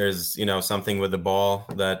 Unless there's, something with the ball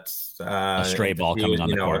that a stray ball coming on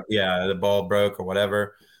the court. Yeah, the ball broke or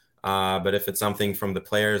whatever. But if it's something from the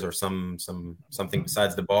players or something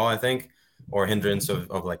besides the ball, I think, or hindrance of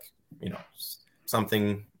like,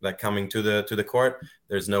 something like coming to the court,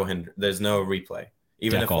 there's no replay.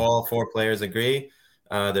 Even if all 4 players agree,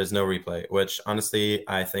 there's no replay, which honestly,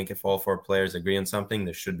 I think if all 4 players agree on something,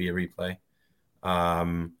 there should be a replay.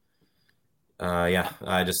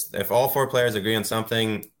 If all 4 players agree on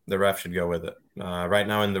something, the ref should go with it. Right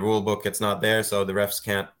now in the rule book, it's not there, so the refs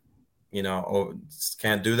can't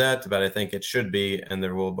do that. But I think it should be in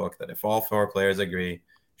the rule book that if all 4 players agree,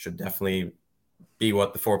 should definitely be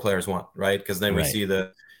what the 4 players want, right? Because then we see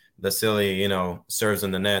the silly, serves in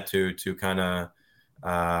the net to kind of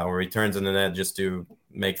or returns in the net just to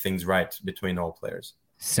make things right between all players.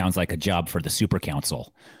 Sounds like a job for the Super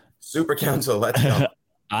Council. Super Council, let's go.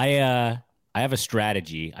 I have a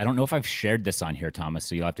strategy. I don't know if I've shared this on here, Thomas,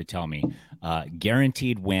 so you'll have to tell me.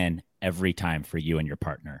 Guaranteed win every time for you and your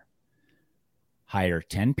partner. Hire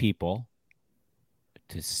 10 people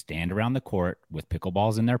to stand around the court with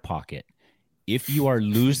pickleballs in their pocket. If you are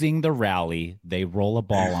losing the rally, they roll a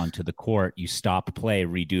ball onto the court. You stop play,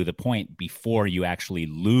 redo the point before you actually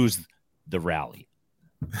lose the rally.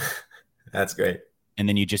 That's great. And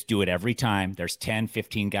then you just do it every time. There's 10,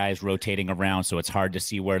 15 guys rotating around, so it's hard to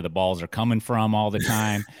see where the balls are coming from all the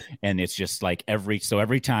time. And it's just like every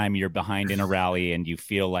time you're behind in a rally and you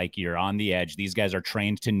feel like you're on the edge, these guys are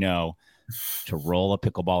trained to know to roll a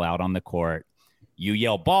pickleball out on the court. You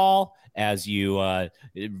yell ball as you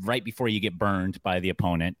right before you get burned by the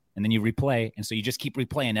opponent, and then you replay. And so you just keep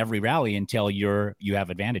replaying every rally until you have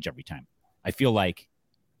advantage every time. I feel like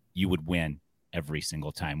you would win every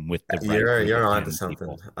single time with the you're on to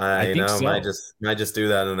something. I know so. might just do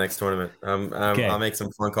that in the next tournament. Okay. I'll make some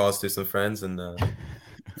phone calls to some friends and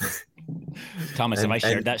Thomas, have I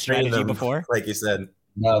shared that strategy before? Like you said.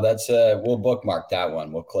 No, that's we'll bookmark that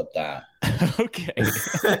one. We'll clip that. Okay.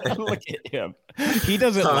 Look at him. He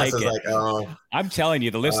doesn't Thomas like it. Like, oh. I'm telling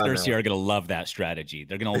you, the listeners here are going to love that strategy.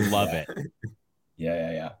 They're going to love it.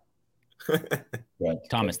 Yeah. Right.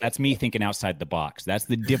 Thomas, that's me thinking outside the box. That's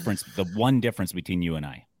the difference, the one difference between you and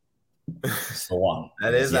I. It's the one.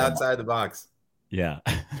 That is outside the box. Yeah.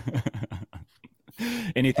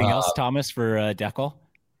 Anything else, Thomas, for Dekel?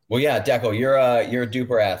 Well, yeah, Dekel, you're a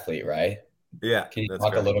duper athlete, right? Yeah. Can you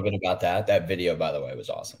talk a little bit about that? That video, by the way, was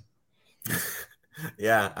awesome.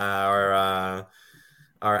 Yeah,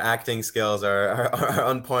 our acting skills are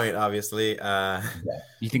on point, obviously.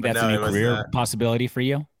 You think that's a new career possibility for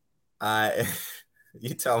you?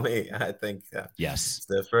 You tell me. I think yes, it's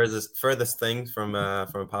the furthest thing from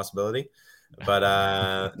a possibility.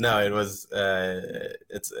 But no, it was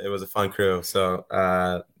a fun crew. So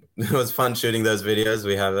it was fun shooting those videos.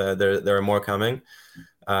 We have there are more coming.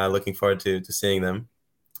 Looking forward to seeing them.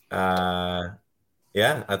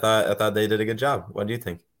 Yeah, I thought they did a good job. What do you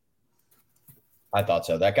think? I thought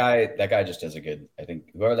so. That guy just does a good. I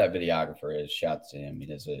think whoever that videographer is, shouts to him. He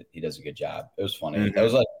does a good job. It was funny. Mm-hmm. That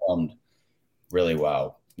was like filmed really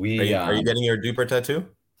well. Are you getting your duper tattoo?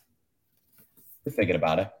 We're thinking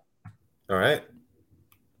about it. All right.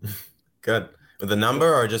 Good. With the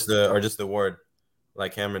number or just the word,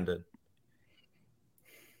 like Cameron did.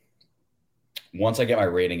 Once I get my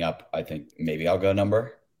rating up, I think maybe I'll go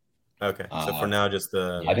number. Okay. So for now, just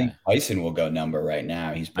the. I think Tyson will go number right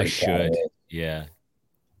now. He's pretty. Should. Yeah.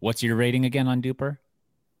 What's your rating again on Duper?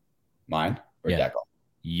 Mine or Dekel?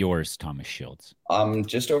 Yours, Thomas Shields.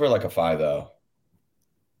 Just over like a 5.0.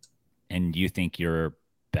 And you think you're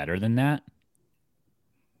better than that?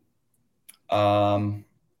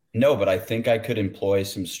 No, but I think I could employ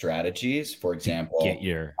some strategies. For example,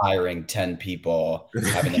 hiring 10 people,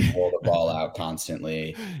 having them pull the ball out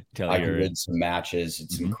constantly. I can win some matches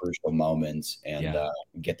at some crucial moments and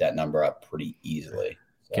get that number up pretty easily.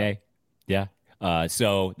 So. Okay. Yeah.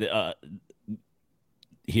 So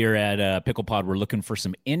here at PicklePod, we're looking for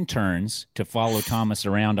some interns to follow Thomas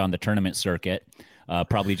around on the tournament circuit.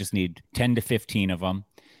 Probably just need 10 to 15 of them.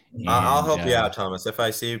 And, I'll help you out, Thomas. If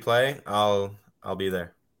I see you play, I'll be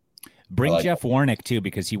there. Bring Jeff Warnick too,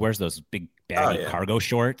 because he wears those big baggy cargo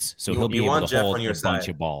shorts, so he'll be able to hold a bunch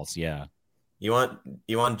of balls. Yeah. You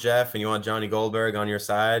want Jeff and you want Johnny Goldberg on your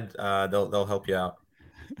side. They'll help you out.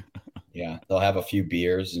 Yeah, they'll have a few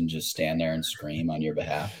beers and just stand there and scream on your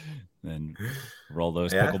behalf. And roll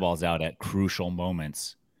those pickleballs out at crucial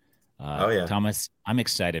moments. Yeah. Thomas, I'm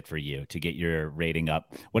excited for you to get your rating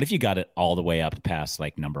up. What if you got it all the way up past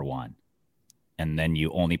like number 1, and then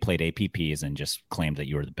you only played APPs and just claimed that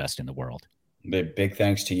you were the best in the world? Big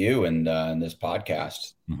thanks to you and this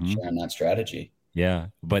podcast sharing that strategy. Yeah,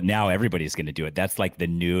 but now everybody's going to do it. That's like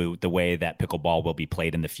the way that pickleball will be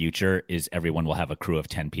played in the future is everyone will have a crew of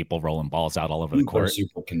 10 people rolling balls out all over the court.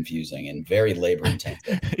 Super confusing and very labor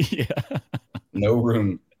intensive. Yeah. No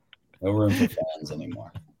room for fans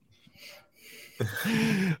anymore.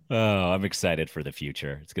 Oh, I'm excited for the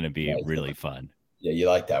future. It's going to be really fun. Yeah, you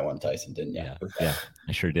liked that one, Tyson, didn't you? Yeah,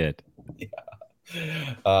 I sure did. Yeah.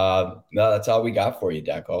 No, that's all we got for you,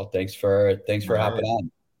 Deco. Thanks for hopping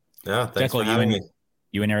on. Yeah, thanks for having me.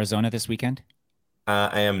 You in Arizona this weekend?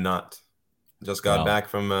 I am not. Just got back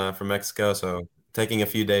from Mexico, so taking a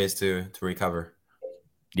few days to recover.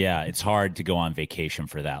 Yeah, it's hard to go on vacation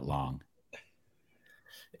for that long.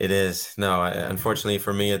 It is. No, unfortunately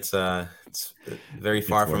for me, it's very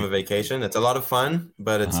far from a vacation. It's a lot of fun,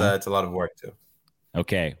 but it's a lot of work too.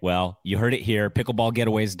 Okay, well, you heard it here,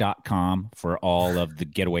 pickleballgetaways.com for all of the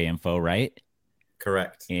getaway info, right?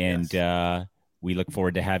 Correct. And we look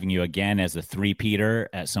forward to having you again as a three-peater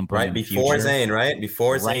at some point in the future. Before Zane, right?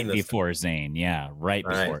 Before Zane. Right before Zane, yeah. Right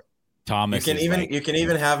before. Thomas. You can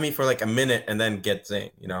even have me for like a minute and then get Zane,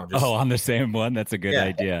 on the same one? That's a good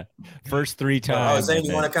idea. First 3 times. Zane,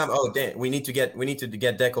 you want to come? Oh, Dan, we need to get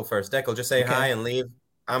Deckel first. Deckel, just say hi and leave.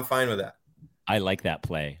 I'm fine with that. I like that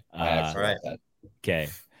play. All right. Okay.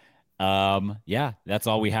 That's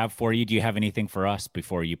all we have for you. Do you have anything for us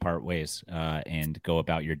before you part ways and go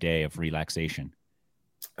about your day of relaxation?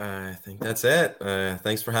 I think that's it.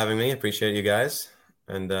 Thanks for having me. Appreciate you guys.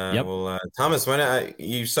 And Thomas,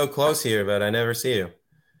 you're so close here, but I never see you.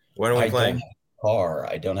 When are we playing?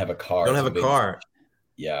 I don't have a car. Don't have a car.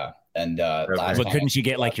 Yeah. And but couldn't you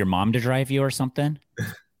get like your mom to drive you or something?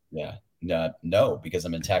 Yeah. No, because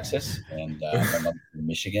I'm in Texas and I'm up in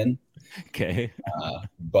Michigan. Okay.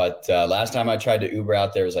 But last time I tried to Uber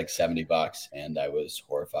out there, it was like $70 and I was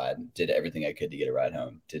horrified. Did everything I could to get a ride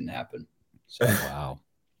home. Didn't happen. So wow.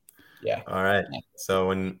 Yeah. All right. So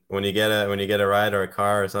when you get a ride or a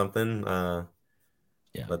car or something,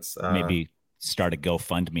 let's maybe start a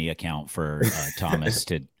GoFundMe account for Thomas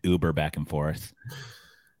to Uber back and forth.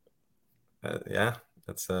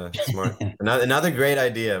 That's smart. Another great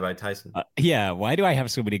idea by Tyson. Why do I have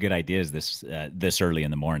so many good ideas this early in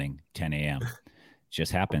the morning, 10 a.m.?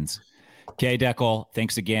 Just happens. Okay, Deckel,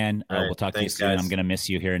 thanks again. Right, we'll talk to you soon. Guys. I'm going to miss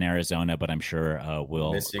you here in Arizona, but I'm sure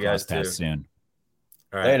we'll miss you guys pass too. soon.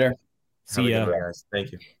 All right. Later. See ya. Guys.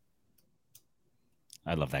 Thank you.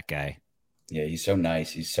 I love that guy. Yeah, he's so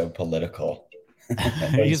nice. He's so political.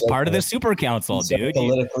 He's part of the super council, dude. So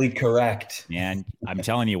politically correct. Man, I'm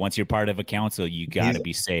telling you, once you're part of a council, you got to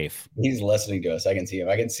be safe. He's listening to us. I can see him.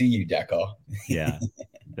 I can see you, Deco. Yeah,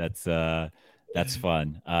 that's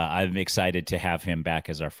fun. I'm excited to have him back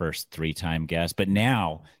as our first 3-time guest. But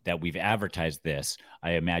now that we've advertised this,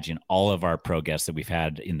 I imagine all of our pro guests that we've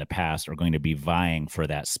had in the past are going to be vying for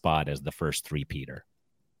that spot as the first 3-peater.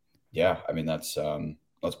 Yeah, I mean that's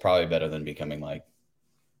probably better than becoming like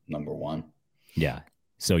number 1. Yeah.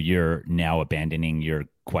 So you're now abandoning your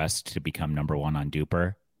quest to become number 1 on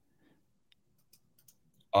Duper?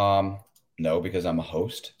 No, because I'm a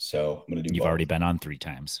host. So I'm going to do You've both. already been on 3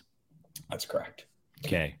 times. That's correct.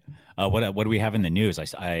 Okay. What do we have in the news?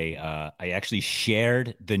 I actually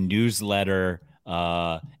shared the newsletter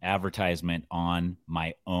advertisement on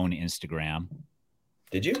my own Instagram.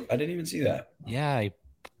 Did you? I didn't even see that. Yeah,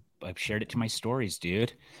 I've shared it to my stories,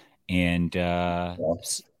 dude. And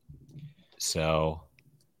so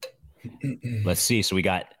let's see. So we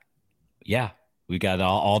got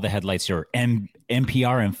all the headlights here.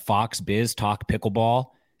 NPR and Fox Biz talk pickleball.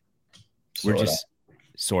 We're just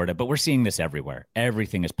sort of, but we're seeing this everywhere.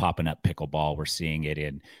 Everything is popping up pickleball. We're seeing it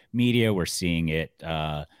in media. We're seeing it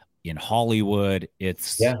in Hollywood.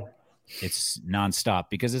 It's nonstop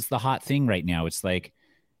because it's the hot thing right now. It's like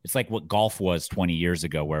what golf was 20 years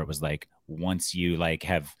ago, where it was like, once you like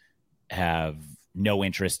have no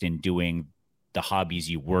interest in doing the hobbies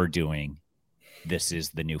you were doing, this is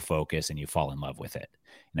the new focus and you fall in love with it.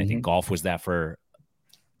 And I think golf is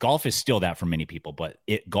still that for many people, but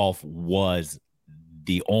golf was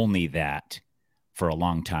the only that for a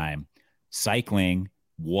long time. Cycling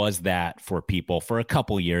was that for people for a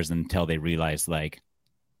couple years until they realized like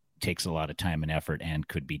takes a lot of time and effort and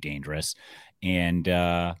could be dangerous. And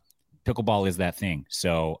pickleball is that thing.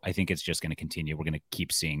 So I think it's just going to continue. We're going to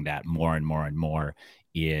keep seeing that more and more and more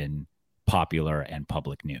in popular and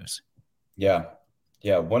public news. Yeah.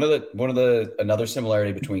 Yeah. Another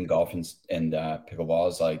similarity between golf and pickleball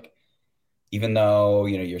is like, even though,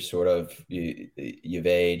 you're sort of, you've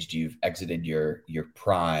aged, you've exited your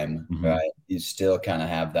prime, right? You still kind of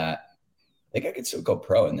have that. I think I could still go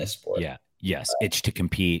pro in this sport. Yeah. Yes. Itch to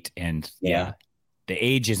compete. And the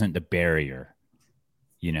age isn't the barrier,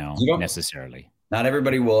 necessarily. Not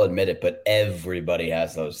everybody will admit it, but everybody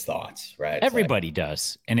has those thoughts, right? Everybody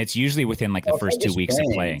does. And it's usually within like the first 2 weeks of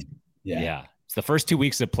playing. Yeah. It's the first 2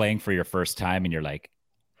 weeks of playing for your first time. And you're like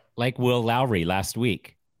Will Lowry last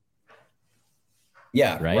week.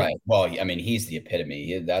 Yeah. Right. Well, I mean, he's the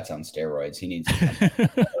epitome. That's on steroids. He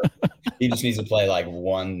just needs to play like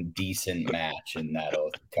one decent match and that'll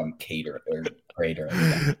come crater.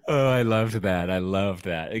 Oh, I loved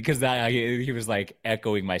that. Because he was like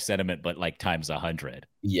echoing my sentiment, but like times 100.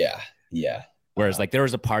 Yeah. Yeah. Whereas like there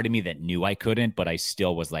was a part of me that knew I couldn't, but I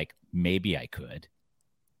still was like, maybe I could.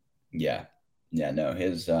 Yeah. Yeah. No,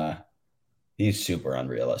 he's super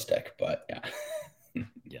unrealistic, but yeah.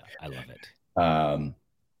 Yeah. I love it.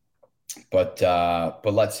 But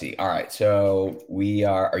let's see. All right. So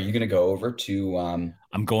are you going to go over to,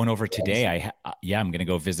 I'm going over today. I'm going to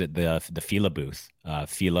go visit the Fila booth.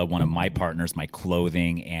 Fila, one of my partners, my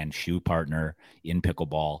clothing and shoe partner in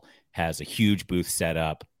pickleball, has a huge booth set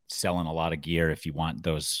up, selling a lot of gear. If you want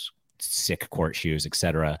those sick court shoes,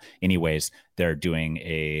 etc. Anyways, they're doing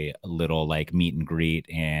a little like meet and greet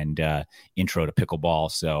and intro to pickleball.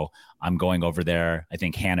 So I'm going over there. I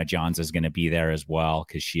think Hannah Johns is going to be there as well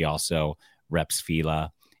because she also reps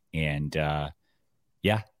Fila. And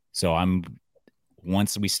so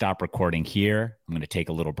once we stop recording here, I'm going to take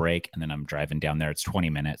a little break and then I'm driving down there. It's 20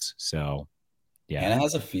 minutes. So yeah. Hannah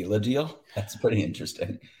has a Fila deal. That's pretty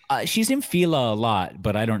interesting. She's in Fila a lot,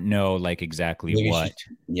 but I don't know like exactly what.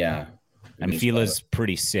 And Fila's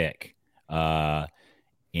pretty sick.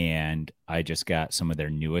 And I just got some of their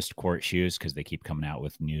newest court shoes because they keep coming out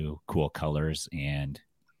with new cool colors and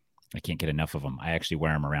I can't get enough of them. I actually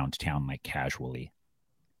wear them around town like casually.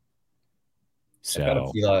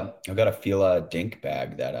 So I've got a Fila Dink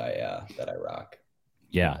bag that I rock.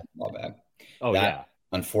 Yeah. Small bag. Oh, yeah.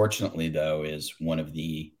 Unfortunately, though, is one of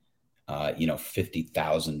the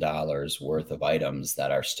 $50,000 worth of items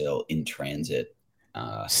that are still in transit.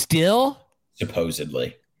 Still?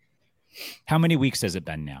 Supposedly. How many weeks has it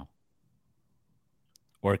been now?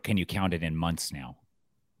 Or can you count it in months now?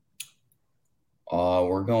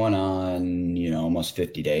 We're going on, almost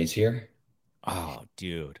 50 days here. Oh,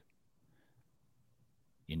 dude.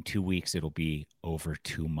 In 2 weeks, it'll be over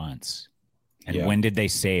 2 months. And when did they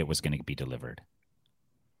say it was going to be delivered?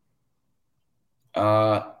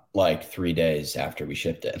 Like 3 days after we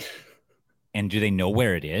shipped it. And do they know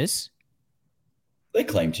where it is? They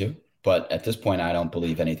claim to, but at this point, I don't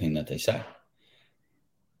believe anything that they say.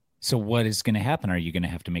 So what is going to happen? Are you going to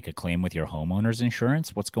have to make a claim with your homeowner's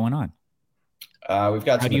insurance? What's going on? We've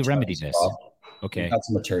got. How do you remedy this? Involved. Okay. We've got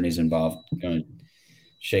some attorneys involved. Going to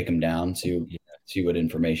shake them down, see what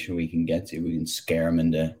information we can get to. We can scare them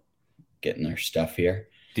into getting their stuff here.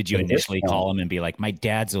 Did you initially call them and be like, "My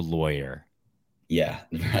dad's a lawyer"? Yeah.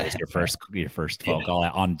 That was your first phone call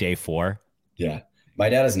on day 4? Yeah. My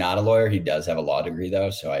dad is not a lawyer. He does have a law degree though.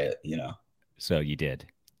 So So you did.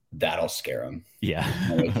 That'll scare him. Yeah.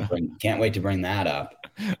 Can't wait to bring that up.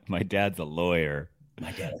 My dad's a lawyer.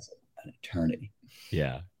 My dad is an attorney.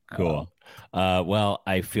 Yeah. Cool. Well,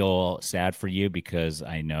 I feel sad for you because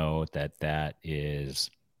I know that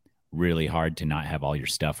is really hard to not have all your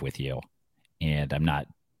stuff with you. And I'm not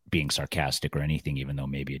being sarcastic or anything, even though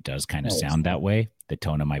maybe it does kind of sound that way, the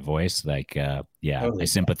tone of my voice. Like, totally. I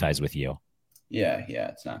sympathize with you. Yeah.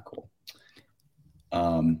 It's not cool.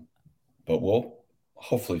 But we'll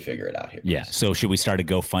hopefully figure it out here. Yeah. So should we start a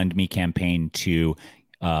GoFundMe campaign to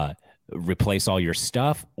replace all your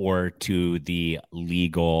stuff or to the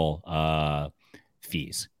legal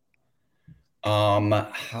fees?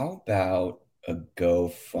 How about a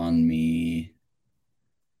GoFundMe?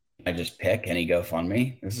 I just pick any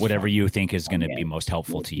GoFundMe. Whatever you think is going to be most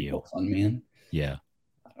helpful to you. GoFundMe. Yeah.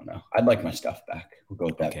 I don't know. I'd like my stuff back. We'll go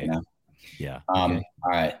with that for now. Yeah. All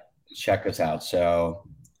right. Check this out. So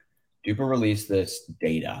Duper released this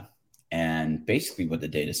data, and basically what the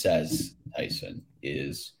data says, Tyson,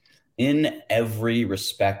 is in every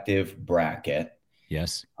respective bracket.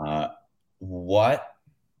 Yes. What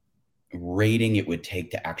rating it would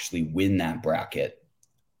take to actually win that bracket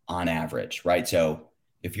on average, right? So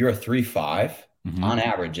if you're a 3.5 on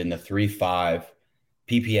average in the 3.5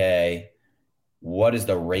 PPA, what is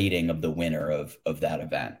the rating of the winner of that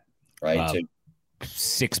event, right?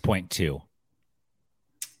 6.2.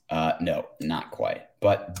 No, not quite.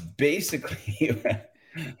 But basically,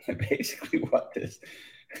 Basically what this,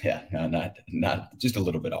 not just a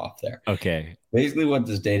little bit off there. Okay. Basically what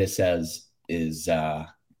this data says is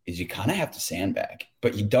you kind of have to sandbag,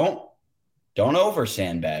 but you don't over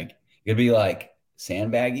sandbag. You gotta be like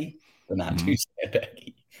sandbaggy, but not too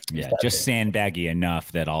sandbaggy. Yeah, just sandbaggy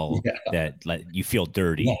enough that that you feel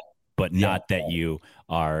dirty, but not that you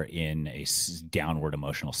are in a downward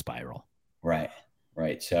emotional spiral. Right.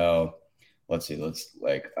 So let's see.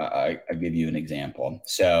 I give you an example.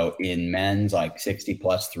 So in men's like 60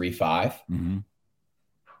 plus 3-5,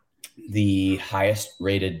 the highest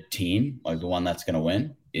rated team, like the one that's going to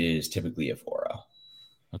win, is typically a 4-0.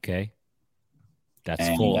 Okay.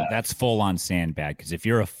 That's full on sandbag, because if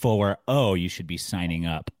you're a 4-0, you should be signing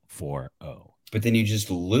up 4-0. But then you just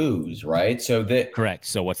lose, right? So correct.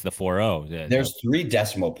 So what's the 4-0? There's 3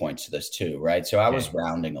 decimal points to this too, right? So I was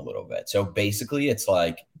rounding a little bit. So basically it's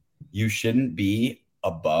like you shouldn't be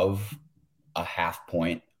above a half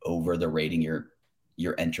point over the rating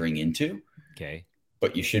you're entering into. Okay.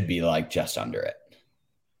 But you should be like just under it.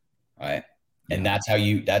 Right. And that's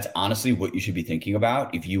honestly what you should be thinking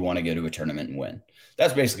about if you want to go to a tournament and win.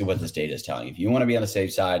 That's basically what this data is telling you. If you want to be on the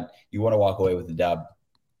safe side, you want to walk away with the dub,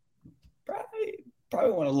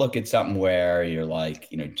 probably want to look at something where you're like,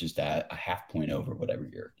 just a half point over whatever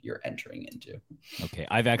you're entering into. Okay.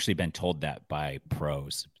 I've actually been told that by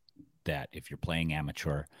pros, that if you're playing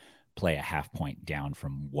amateur, play a half point down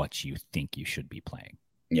from what you think you should be playing.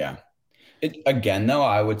 Yeah. Again, though,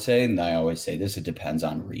 I would say, and I always say this, it depends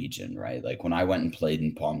on region, right? Like when I went and played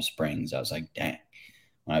in Palm Springs, I was like, dang.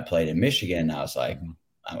 When I played in Michigan, I was like,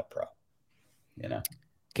 I'm a pro,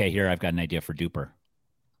 Okay, here I've got an idea for Duper.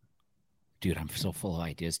 Dude, I'm so full of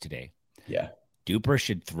ideas today. Yeah. Duper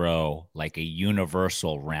should throw like a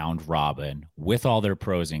universal round robin with all their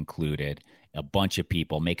pros included, a bunch of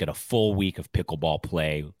people, make it a full week of pickleball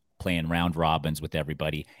playing round robins with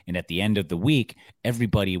everybody. And at the end of the week,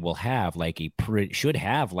 everybody will have like a pretty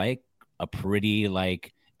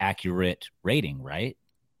accurate rating, right?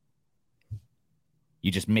 You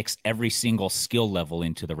just mix every single skill level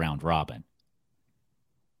into the round robin.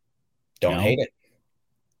 Don't hate it.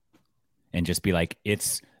 And just be like,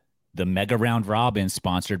 it's the mega round robin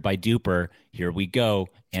sponsored by Duper. Here we go.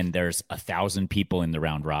 And there's 1,000 people in the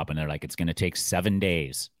round robin. They're like, it's going to take 7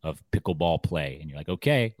 days of pickleball play. And you're like,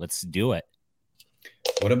 okay, let's do it.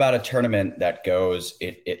 What about a tournament that goes,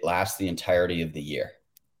 it lasts the entirety of the year?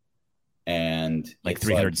 And like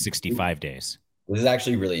 365 days. This is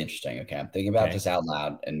actually really interesting. Okay. I'm thinking about this out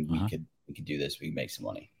loud, and we could do this. We can make some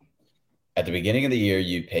money. At the beginning of the year,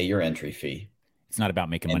 you pay your entry fee. It's not about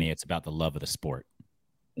making money. It's about the love of the sport.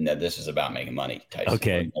 No, this is about making money, Tyson.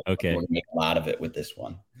 Okay. We're going to make a lot of it with this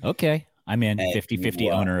one. Okay. I'm in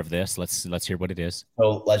 50-50 owner of this. Let's hear what it is.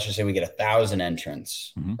 So let's just say we get 1,000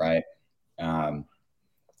 entrants, right?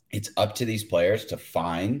 It's up to these players to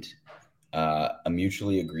find a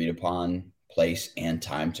mutually agreed upon place and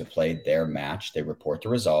time to play their match. They report the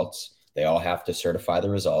results. They all have to certify the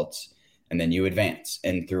results, and then you advance.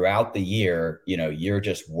 And throughout the year, you're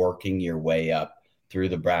just working your way up through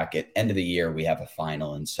the bracket. End of the year, we have a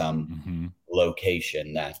final in some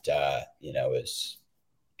location that, is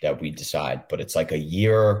that we decide, but it's like a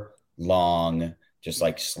year long, just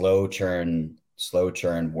like slow churn,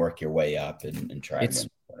 work your way up and try. It's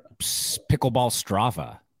pickleball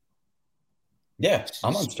Strava. Yeah,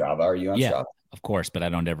 I'm on Strava. Are you on Strava? Of course, but I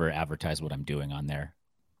don't ever advertise what I'm doing on there.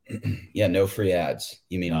 Yeah, no free ads.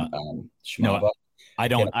 You mean Schmava? No, I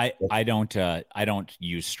don't. I don't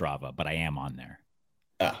use Strava, but I am on there.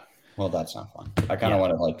 Ah, well, that's not fun. I kind of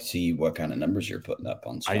want to see what kind of numbers you're putting up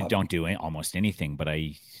on Strava. I don't do almost anything, but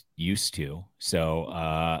I used to.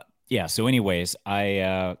 So So anyways,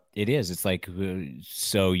 it's like,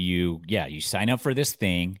 so you sign up for this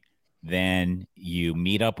thing, then you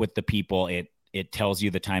meet up with the people. It tells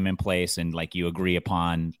you the time and place, and like you agree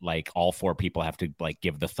upon, like all 4 people have to like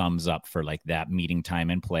give the thumbs up for like that meeting time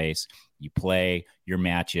and place. You play your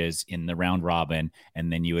matches in the round robin, and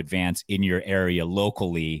then you advance in your area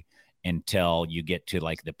locally until you get to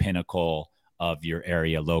like the pinnacle of your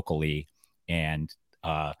area locally. And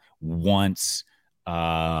once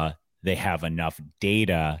they have enough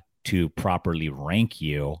data to properly rank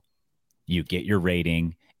you, you get your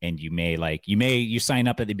rating. And you sign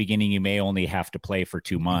up at the beginning, you may only have to play for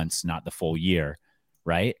 2 months, not the full year,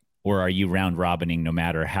 right? Or are you round robining no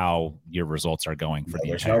matter how your results are going for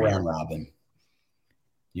the entire year? There's no round robin.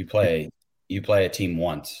 You play a team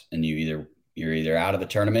once, and you're either out of the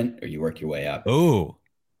tournament or you work your way up. Oh,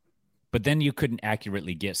 but then you couldn't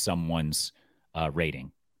accurately get someone's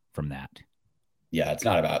rating from that. Yeah, it's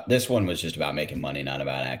not about, this one was just about making money, not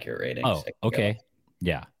about accurate ratings. Oh, okay.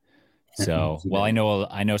 Yeah. So, well, I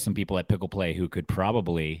know some people at Pickle Play who could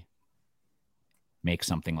probably make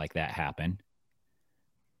something like that happen.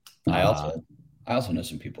 I also know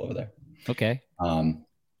some people over there. Okay.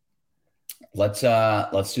 Let's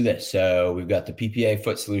do this. So we've got the PPA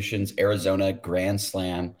Foot Solutions Arizona Grand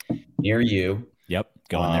Slam near you. Yep.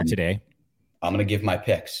 Going there today. I'm going to give my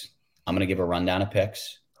picks. I'm going to give a rundown of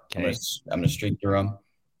picks. Okay. I'm going to streak through them,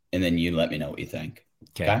 and then you let me know what you think.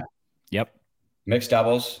 Okay? Yep. Mixed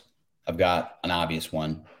doubles. I've got an obvious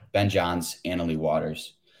one. Ben Johns, Anna Leigh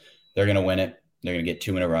Waters. They're going to win it. They're going to get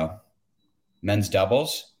 2 in a row. Men's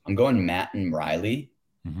doubles. I'm going Matt and Riley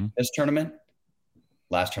this tournament.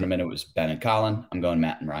 Last tournament, it was Ben and Colin. I'm going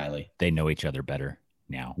Matt and Riley. They know each other better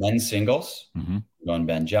now. Men's singles. I'm going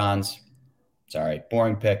Ben Johns. Sorry,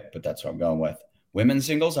 boring pick, but that's what I'm going with. Women's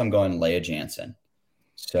singles, I'm going Leah Jansen.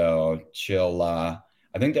 So she'll, I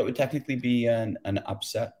think that would technically be an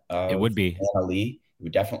upset. It would be. Anna Leigh. It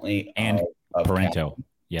would definitely. And Parento.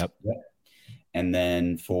 Yep. And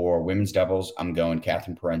then for women's doubles, I'm going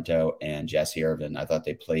Catherine Parento and Jessie Irvin. I thought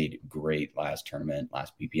they played great last tournament,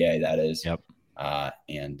 last PPA, that is. Yep.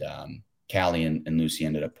 And Callie and Lucy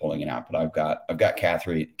ended up pulling it out. But I've got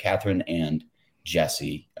Catherine and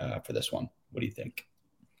Jessie for this one. What do you think?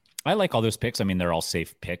 I like all those picks. I mean, they're all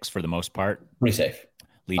safe picks for the most part. Pretty safe.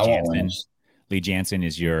 Leigh Jansen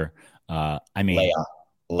is your Leah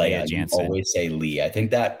Jansen. You always say Lee. I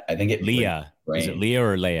think it Leah. Is it Leah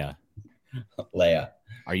or Leia? Leia.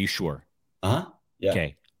 Are you sure? Yeah.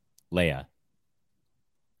 Okay. Leia.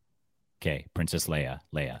 Okay. Princess Leia.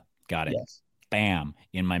 Got it. Yes. Bam,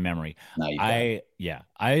 in my memory. I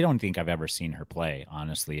don't think I've ever seen her play,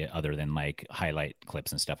 honestly, other than like highlight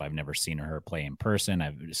clips and stuff. I've never seen her play in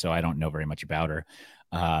person. So I don't know very much about her.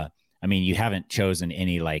 I mean, you haven't chosen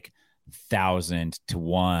any like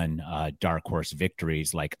 1,000-to-1 dark horse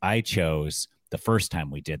victories like I chose the first time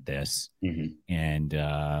we did this.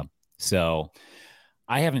 And so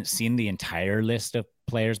I haven't seen the entire list of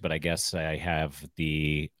players, but I guess I have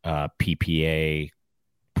the PPA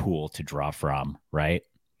pool to draw from, right?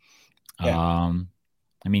 Yeah.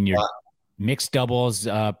 I mean, your mixed doubles,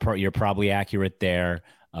 you're probably accurate there.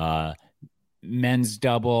 Men's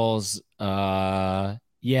doubles, I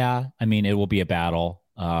mean, it will be a battle,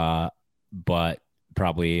 but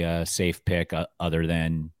probably a safe pick other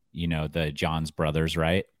than, the Johns brothers,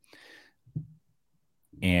 right?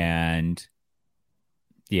 And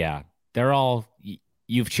they're all,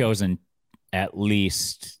 you've chosen at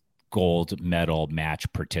least gold medal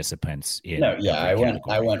match participants. I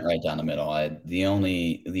went right down the middle. The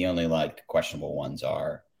only like questionable ones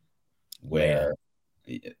are where,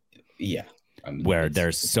 where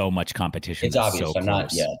there's so much competition. It's obvious.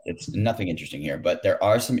 It's nothing interesting here, but there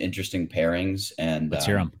are some interesting pairings and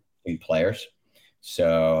players.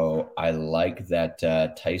 So I like that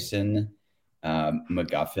Tyson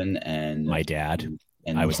McGuffin and my dad.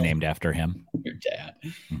 And I was named after him. Your dad.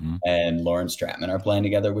 And Lauren Stratman are playing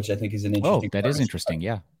together, which I think is an interesting. Oh, that is interesting.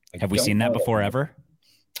 Yeah. Have we seen that before ever?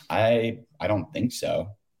 I don't think so.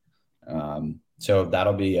 So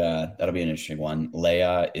that'll be an interesting one.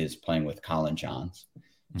 Leia is playing with Colin Johns.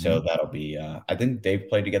 So that'll be I think they've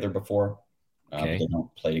played together before. But they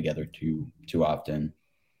don't play together too often.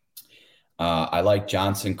 I like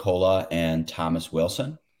John Sincola and Thomas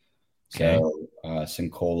Wilson. So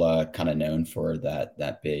Sincola kind of known for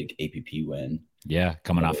that big APP win. Yeah,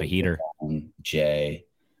 coming off a heater. Jay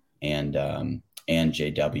and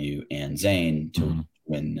JW and Zane to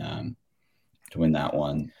win that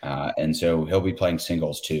one. And so he'll be playing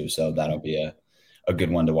singles too. So that'll be a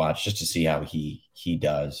good one to watch just to see how he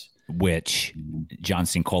does. Which John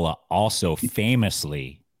Sincola also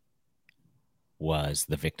famously was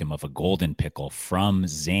the victim of a golden pickle from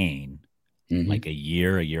Zane like a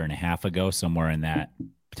year and a half ago, somewhere in that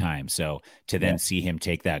time. So to then see him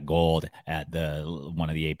take that gold at one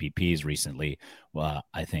of the APPs recently,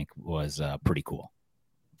 I think was pretty cool.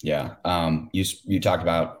 Yeah. You talked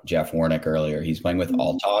about Jeff Warnick earlier. He's playing with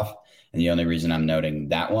Althoff. And the only reason I'm noting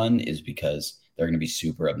that one is because they're going to be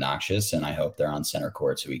super obnoxious. And I hope they're on center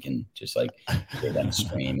court so we can just like hear them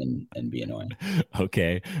scream and be annoying.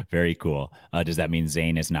 Okay. Very cool. Does that mean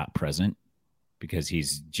Zane is not present? Because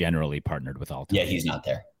he's generally partnered with Althoff. Yeah, he's not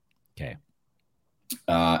there. Okay.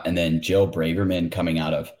 And then Jill Braverman coming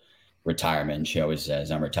out of retirement. She always says,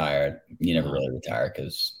 I'm retired. You never really retire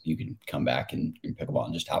because you can come back and pick a ball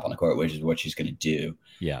and just hop on the court, which is what she's going to do.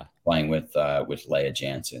 Yeah. Playing with Leia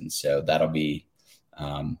Jansen. So that'll be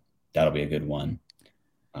a good one.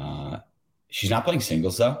 She's not playing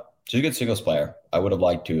singles though. She's a good singles player. I would have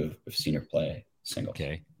liked to have seen her play singles.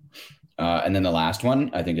 Okay. And then the last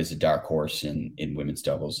one I think is a dark horse in women's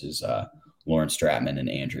doubles is Lauren Stratman and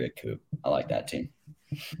Andrea Koop. I like that team.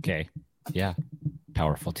 Okay. Yeah.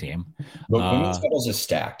 Powerful team. But women's doubles is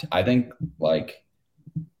stacked. I think like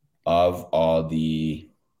of all the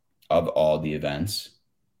events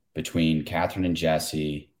between Catherine and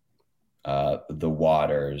Jesse, the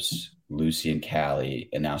Waters, Lucy and Callie,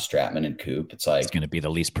 and now Stratman and Koop, it's going to be the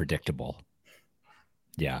least predictable.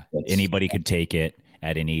 Yeah. Anybody could take it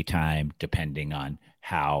at any time, depending on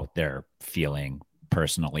how they're feeling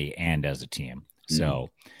personally and as a team. So,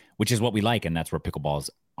 which is what we like. And that's where pickleball is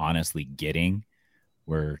honestly getting.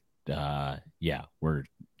 We're not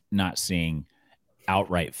seeing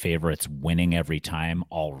outright favorites winning every time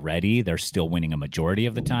already. They're still winning a majority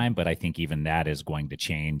of the time, but I think even that is going to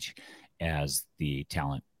change as the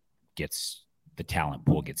talent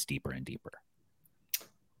pool gets deeper and deeper.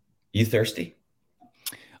 You thirsty?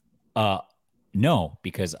 No,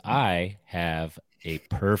 because I have a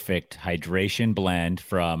perfect hydration blend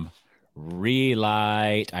from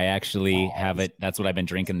Relight. I actually have it. That's what I've been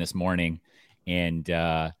drinking this morning, and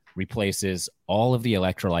replaces all of the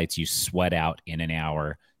electrolytes you sweat out in an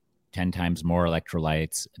hour, 10 times more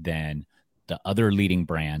electrolytes than the other leading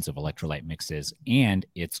brands of electrolyte mixes. And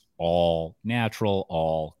it's all natural,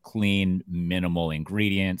 all clean, minimal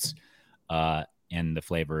ingredients. And the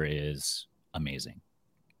flavor is amazing.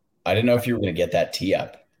 I didn't know if you were going to get that tea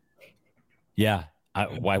up. Yeah.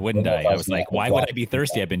 Why wouldn't I? I was like, why would I be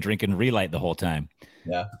thirsty? I've been drinking Relight the whole time.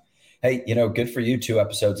 Yeah. Hey, good for you. 2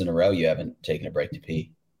 episodes in a row. You haven't taken a break to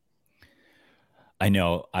pee. I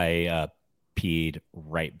know. I peed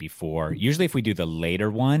right before. Usually if we do the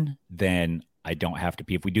later one, then I don't have to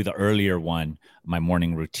pee. If we do the earlier one, my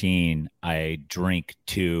morning routine, I drink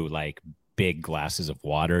 2 like big glasses of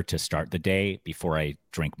water to start the day before I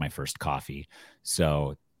drink my first coffee.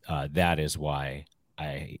 So that is why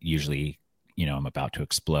I usually, I'm about to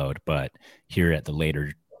explode. But here at the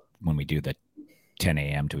later, when we do the 10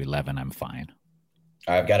 a.m. to 11, I'm fine.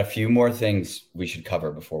 I've got a few more things we should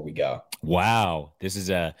cover before we go. Wow. This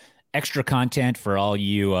is extra content for all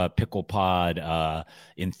you Pickle Pod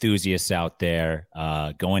enthusiasts out there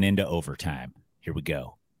going into overtime. Here we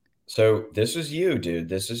go. So this was you, dude.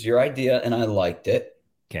 This is your idea, and I liked it.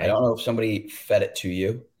 Okay. I don't know if somebody fed it to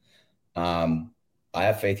you. I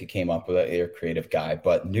have faith you came up with it. You're a creative guy,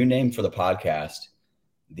 but new name for the podcast.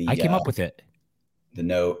 I came up with it. The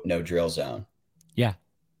no drill zone. Yeah.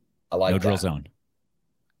 I like no that. Drill zone.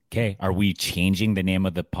 Okay. Are we changing the name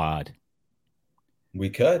of the pod? We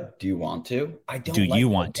could. Do you want to? I don't. Do you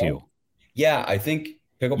want to? Yeah, I think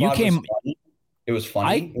Pickleball was funny. It was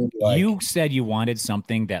funny. You said you wanted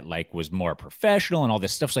something that like was more professional and all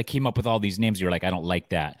this stuff. So I came up with all these names. You were like, I don't like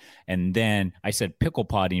that. And then I said Pickle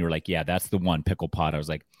Pod, and you were like, yeah, that's the one, Pickle Pod. I was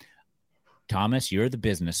like, Thomas, you're the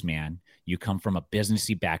businessman. You come from a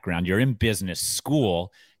businessy background. You're in business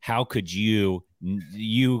school. How could you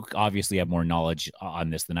obviously have more knowledge on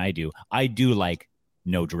this than I do. I do like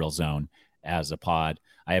No Drill Zone as a pod.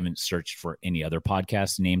 I haven't searched for any other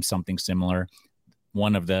podcasts named something similar.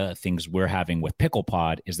 One of the things we're having with Pickle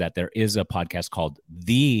Pod is that there is a podcast called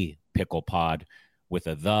The Pickle Pod with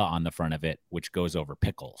a the on the front of it, which goes over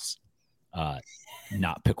pickles,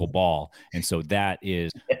 not pickleball. And so that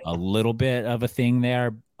is a little bit of a thing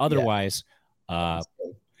there. Otherwise, I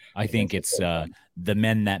think it's the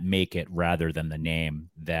men that make it rather than the name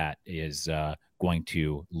that is going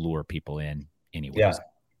to lure people in anyways.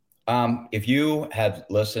 Yeah. If you have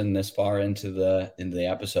listened this far into the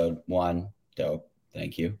episode, 1, dope.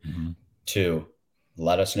 Thank you. Mm-hmm. 2,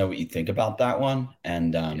 let us know what you think about that one.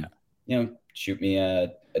 And, shoot me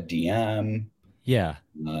a DM. Yeah.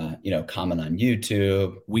 Comment on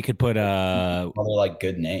YouTube. We could put other like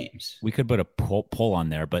good names. We could put a poll on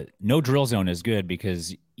there, but No Drill Zone is good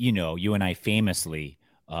because, you and I famously,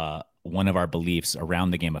 one of our beliefs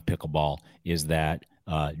around the game of pickleball is that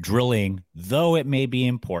drilling, though it may be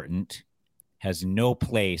important, has no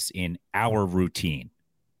place in our routine.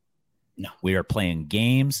 No. We are playing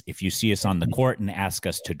games. If you see us on the court and ask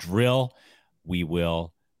us to drill, we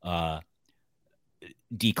will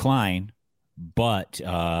decline, but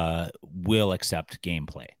will accept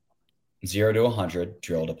gameplay. 0 to 100,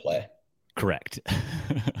 drill to play. Correct.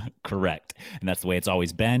 Correct. And that's the way it's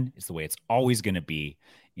always been. It's the way it's always going to be.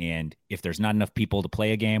 And if there's not enough people to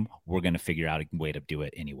play a game, we're going to figure out a way to do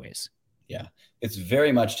it anyways. Yeah. It's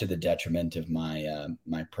very much to the detriment of my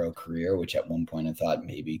my pro career, which at one point I thought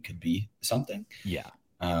maybe could be something. Yeah.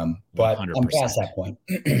 But 100%. I'm past that point.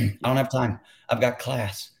 I don't have time. I've got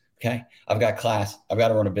class. Okay. I've got class. I've got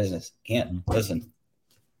to run a business. Can't listen.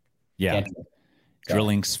 Yeah.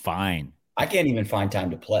 Drilling's fine. I can't even find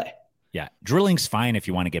time to play. Yeah. Drilling's fine if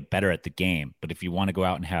you want to get better at the game, but if you want to go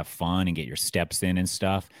out and have fun and get your steps in and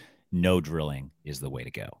stuff, no drilling is the way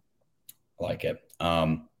to go. I like it.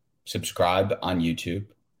 Subscribe on YouTube.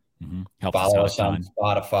 Follow us on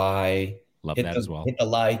Spotify. Love that as well. Hit the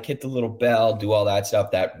like, hit the little bell, do all that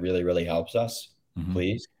stuff. That really, really helps us.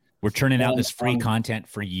 Please. We're turning out this free content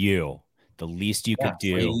for you. The least you could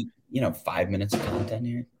do. Free, 5 minutes of content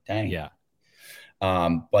here. Dang. Yeah.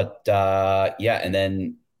 And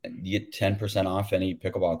then you get 10% off any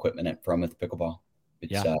pickleball equipment at Frometh Pickleball.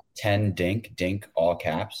 It's 10 DINK, all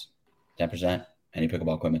caps, 10%, any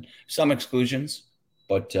pickleball equipment. Some exclusions,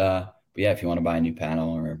 but yeah, if you want to buy a new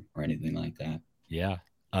panel or anything like that. Yeah.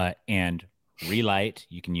 And Relight,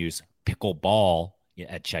 you can use Pickleball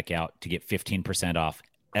at checkout to get 15% off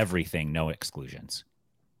everything, no exclusions.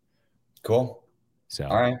 Cool. So,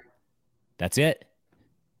 all right. That's it.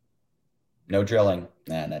 No drilling.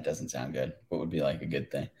 Man, that doesn't sound good. What would be like a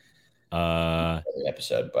good thing? Every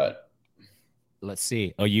episode, but let's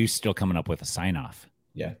see. Oh, you still coming up with a sign off?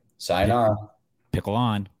 Yeah. Sign off. Pickle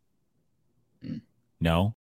on. No.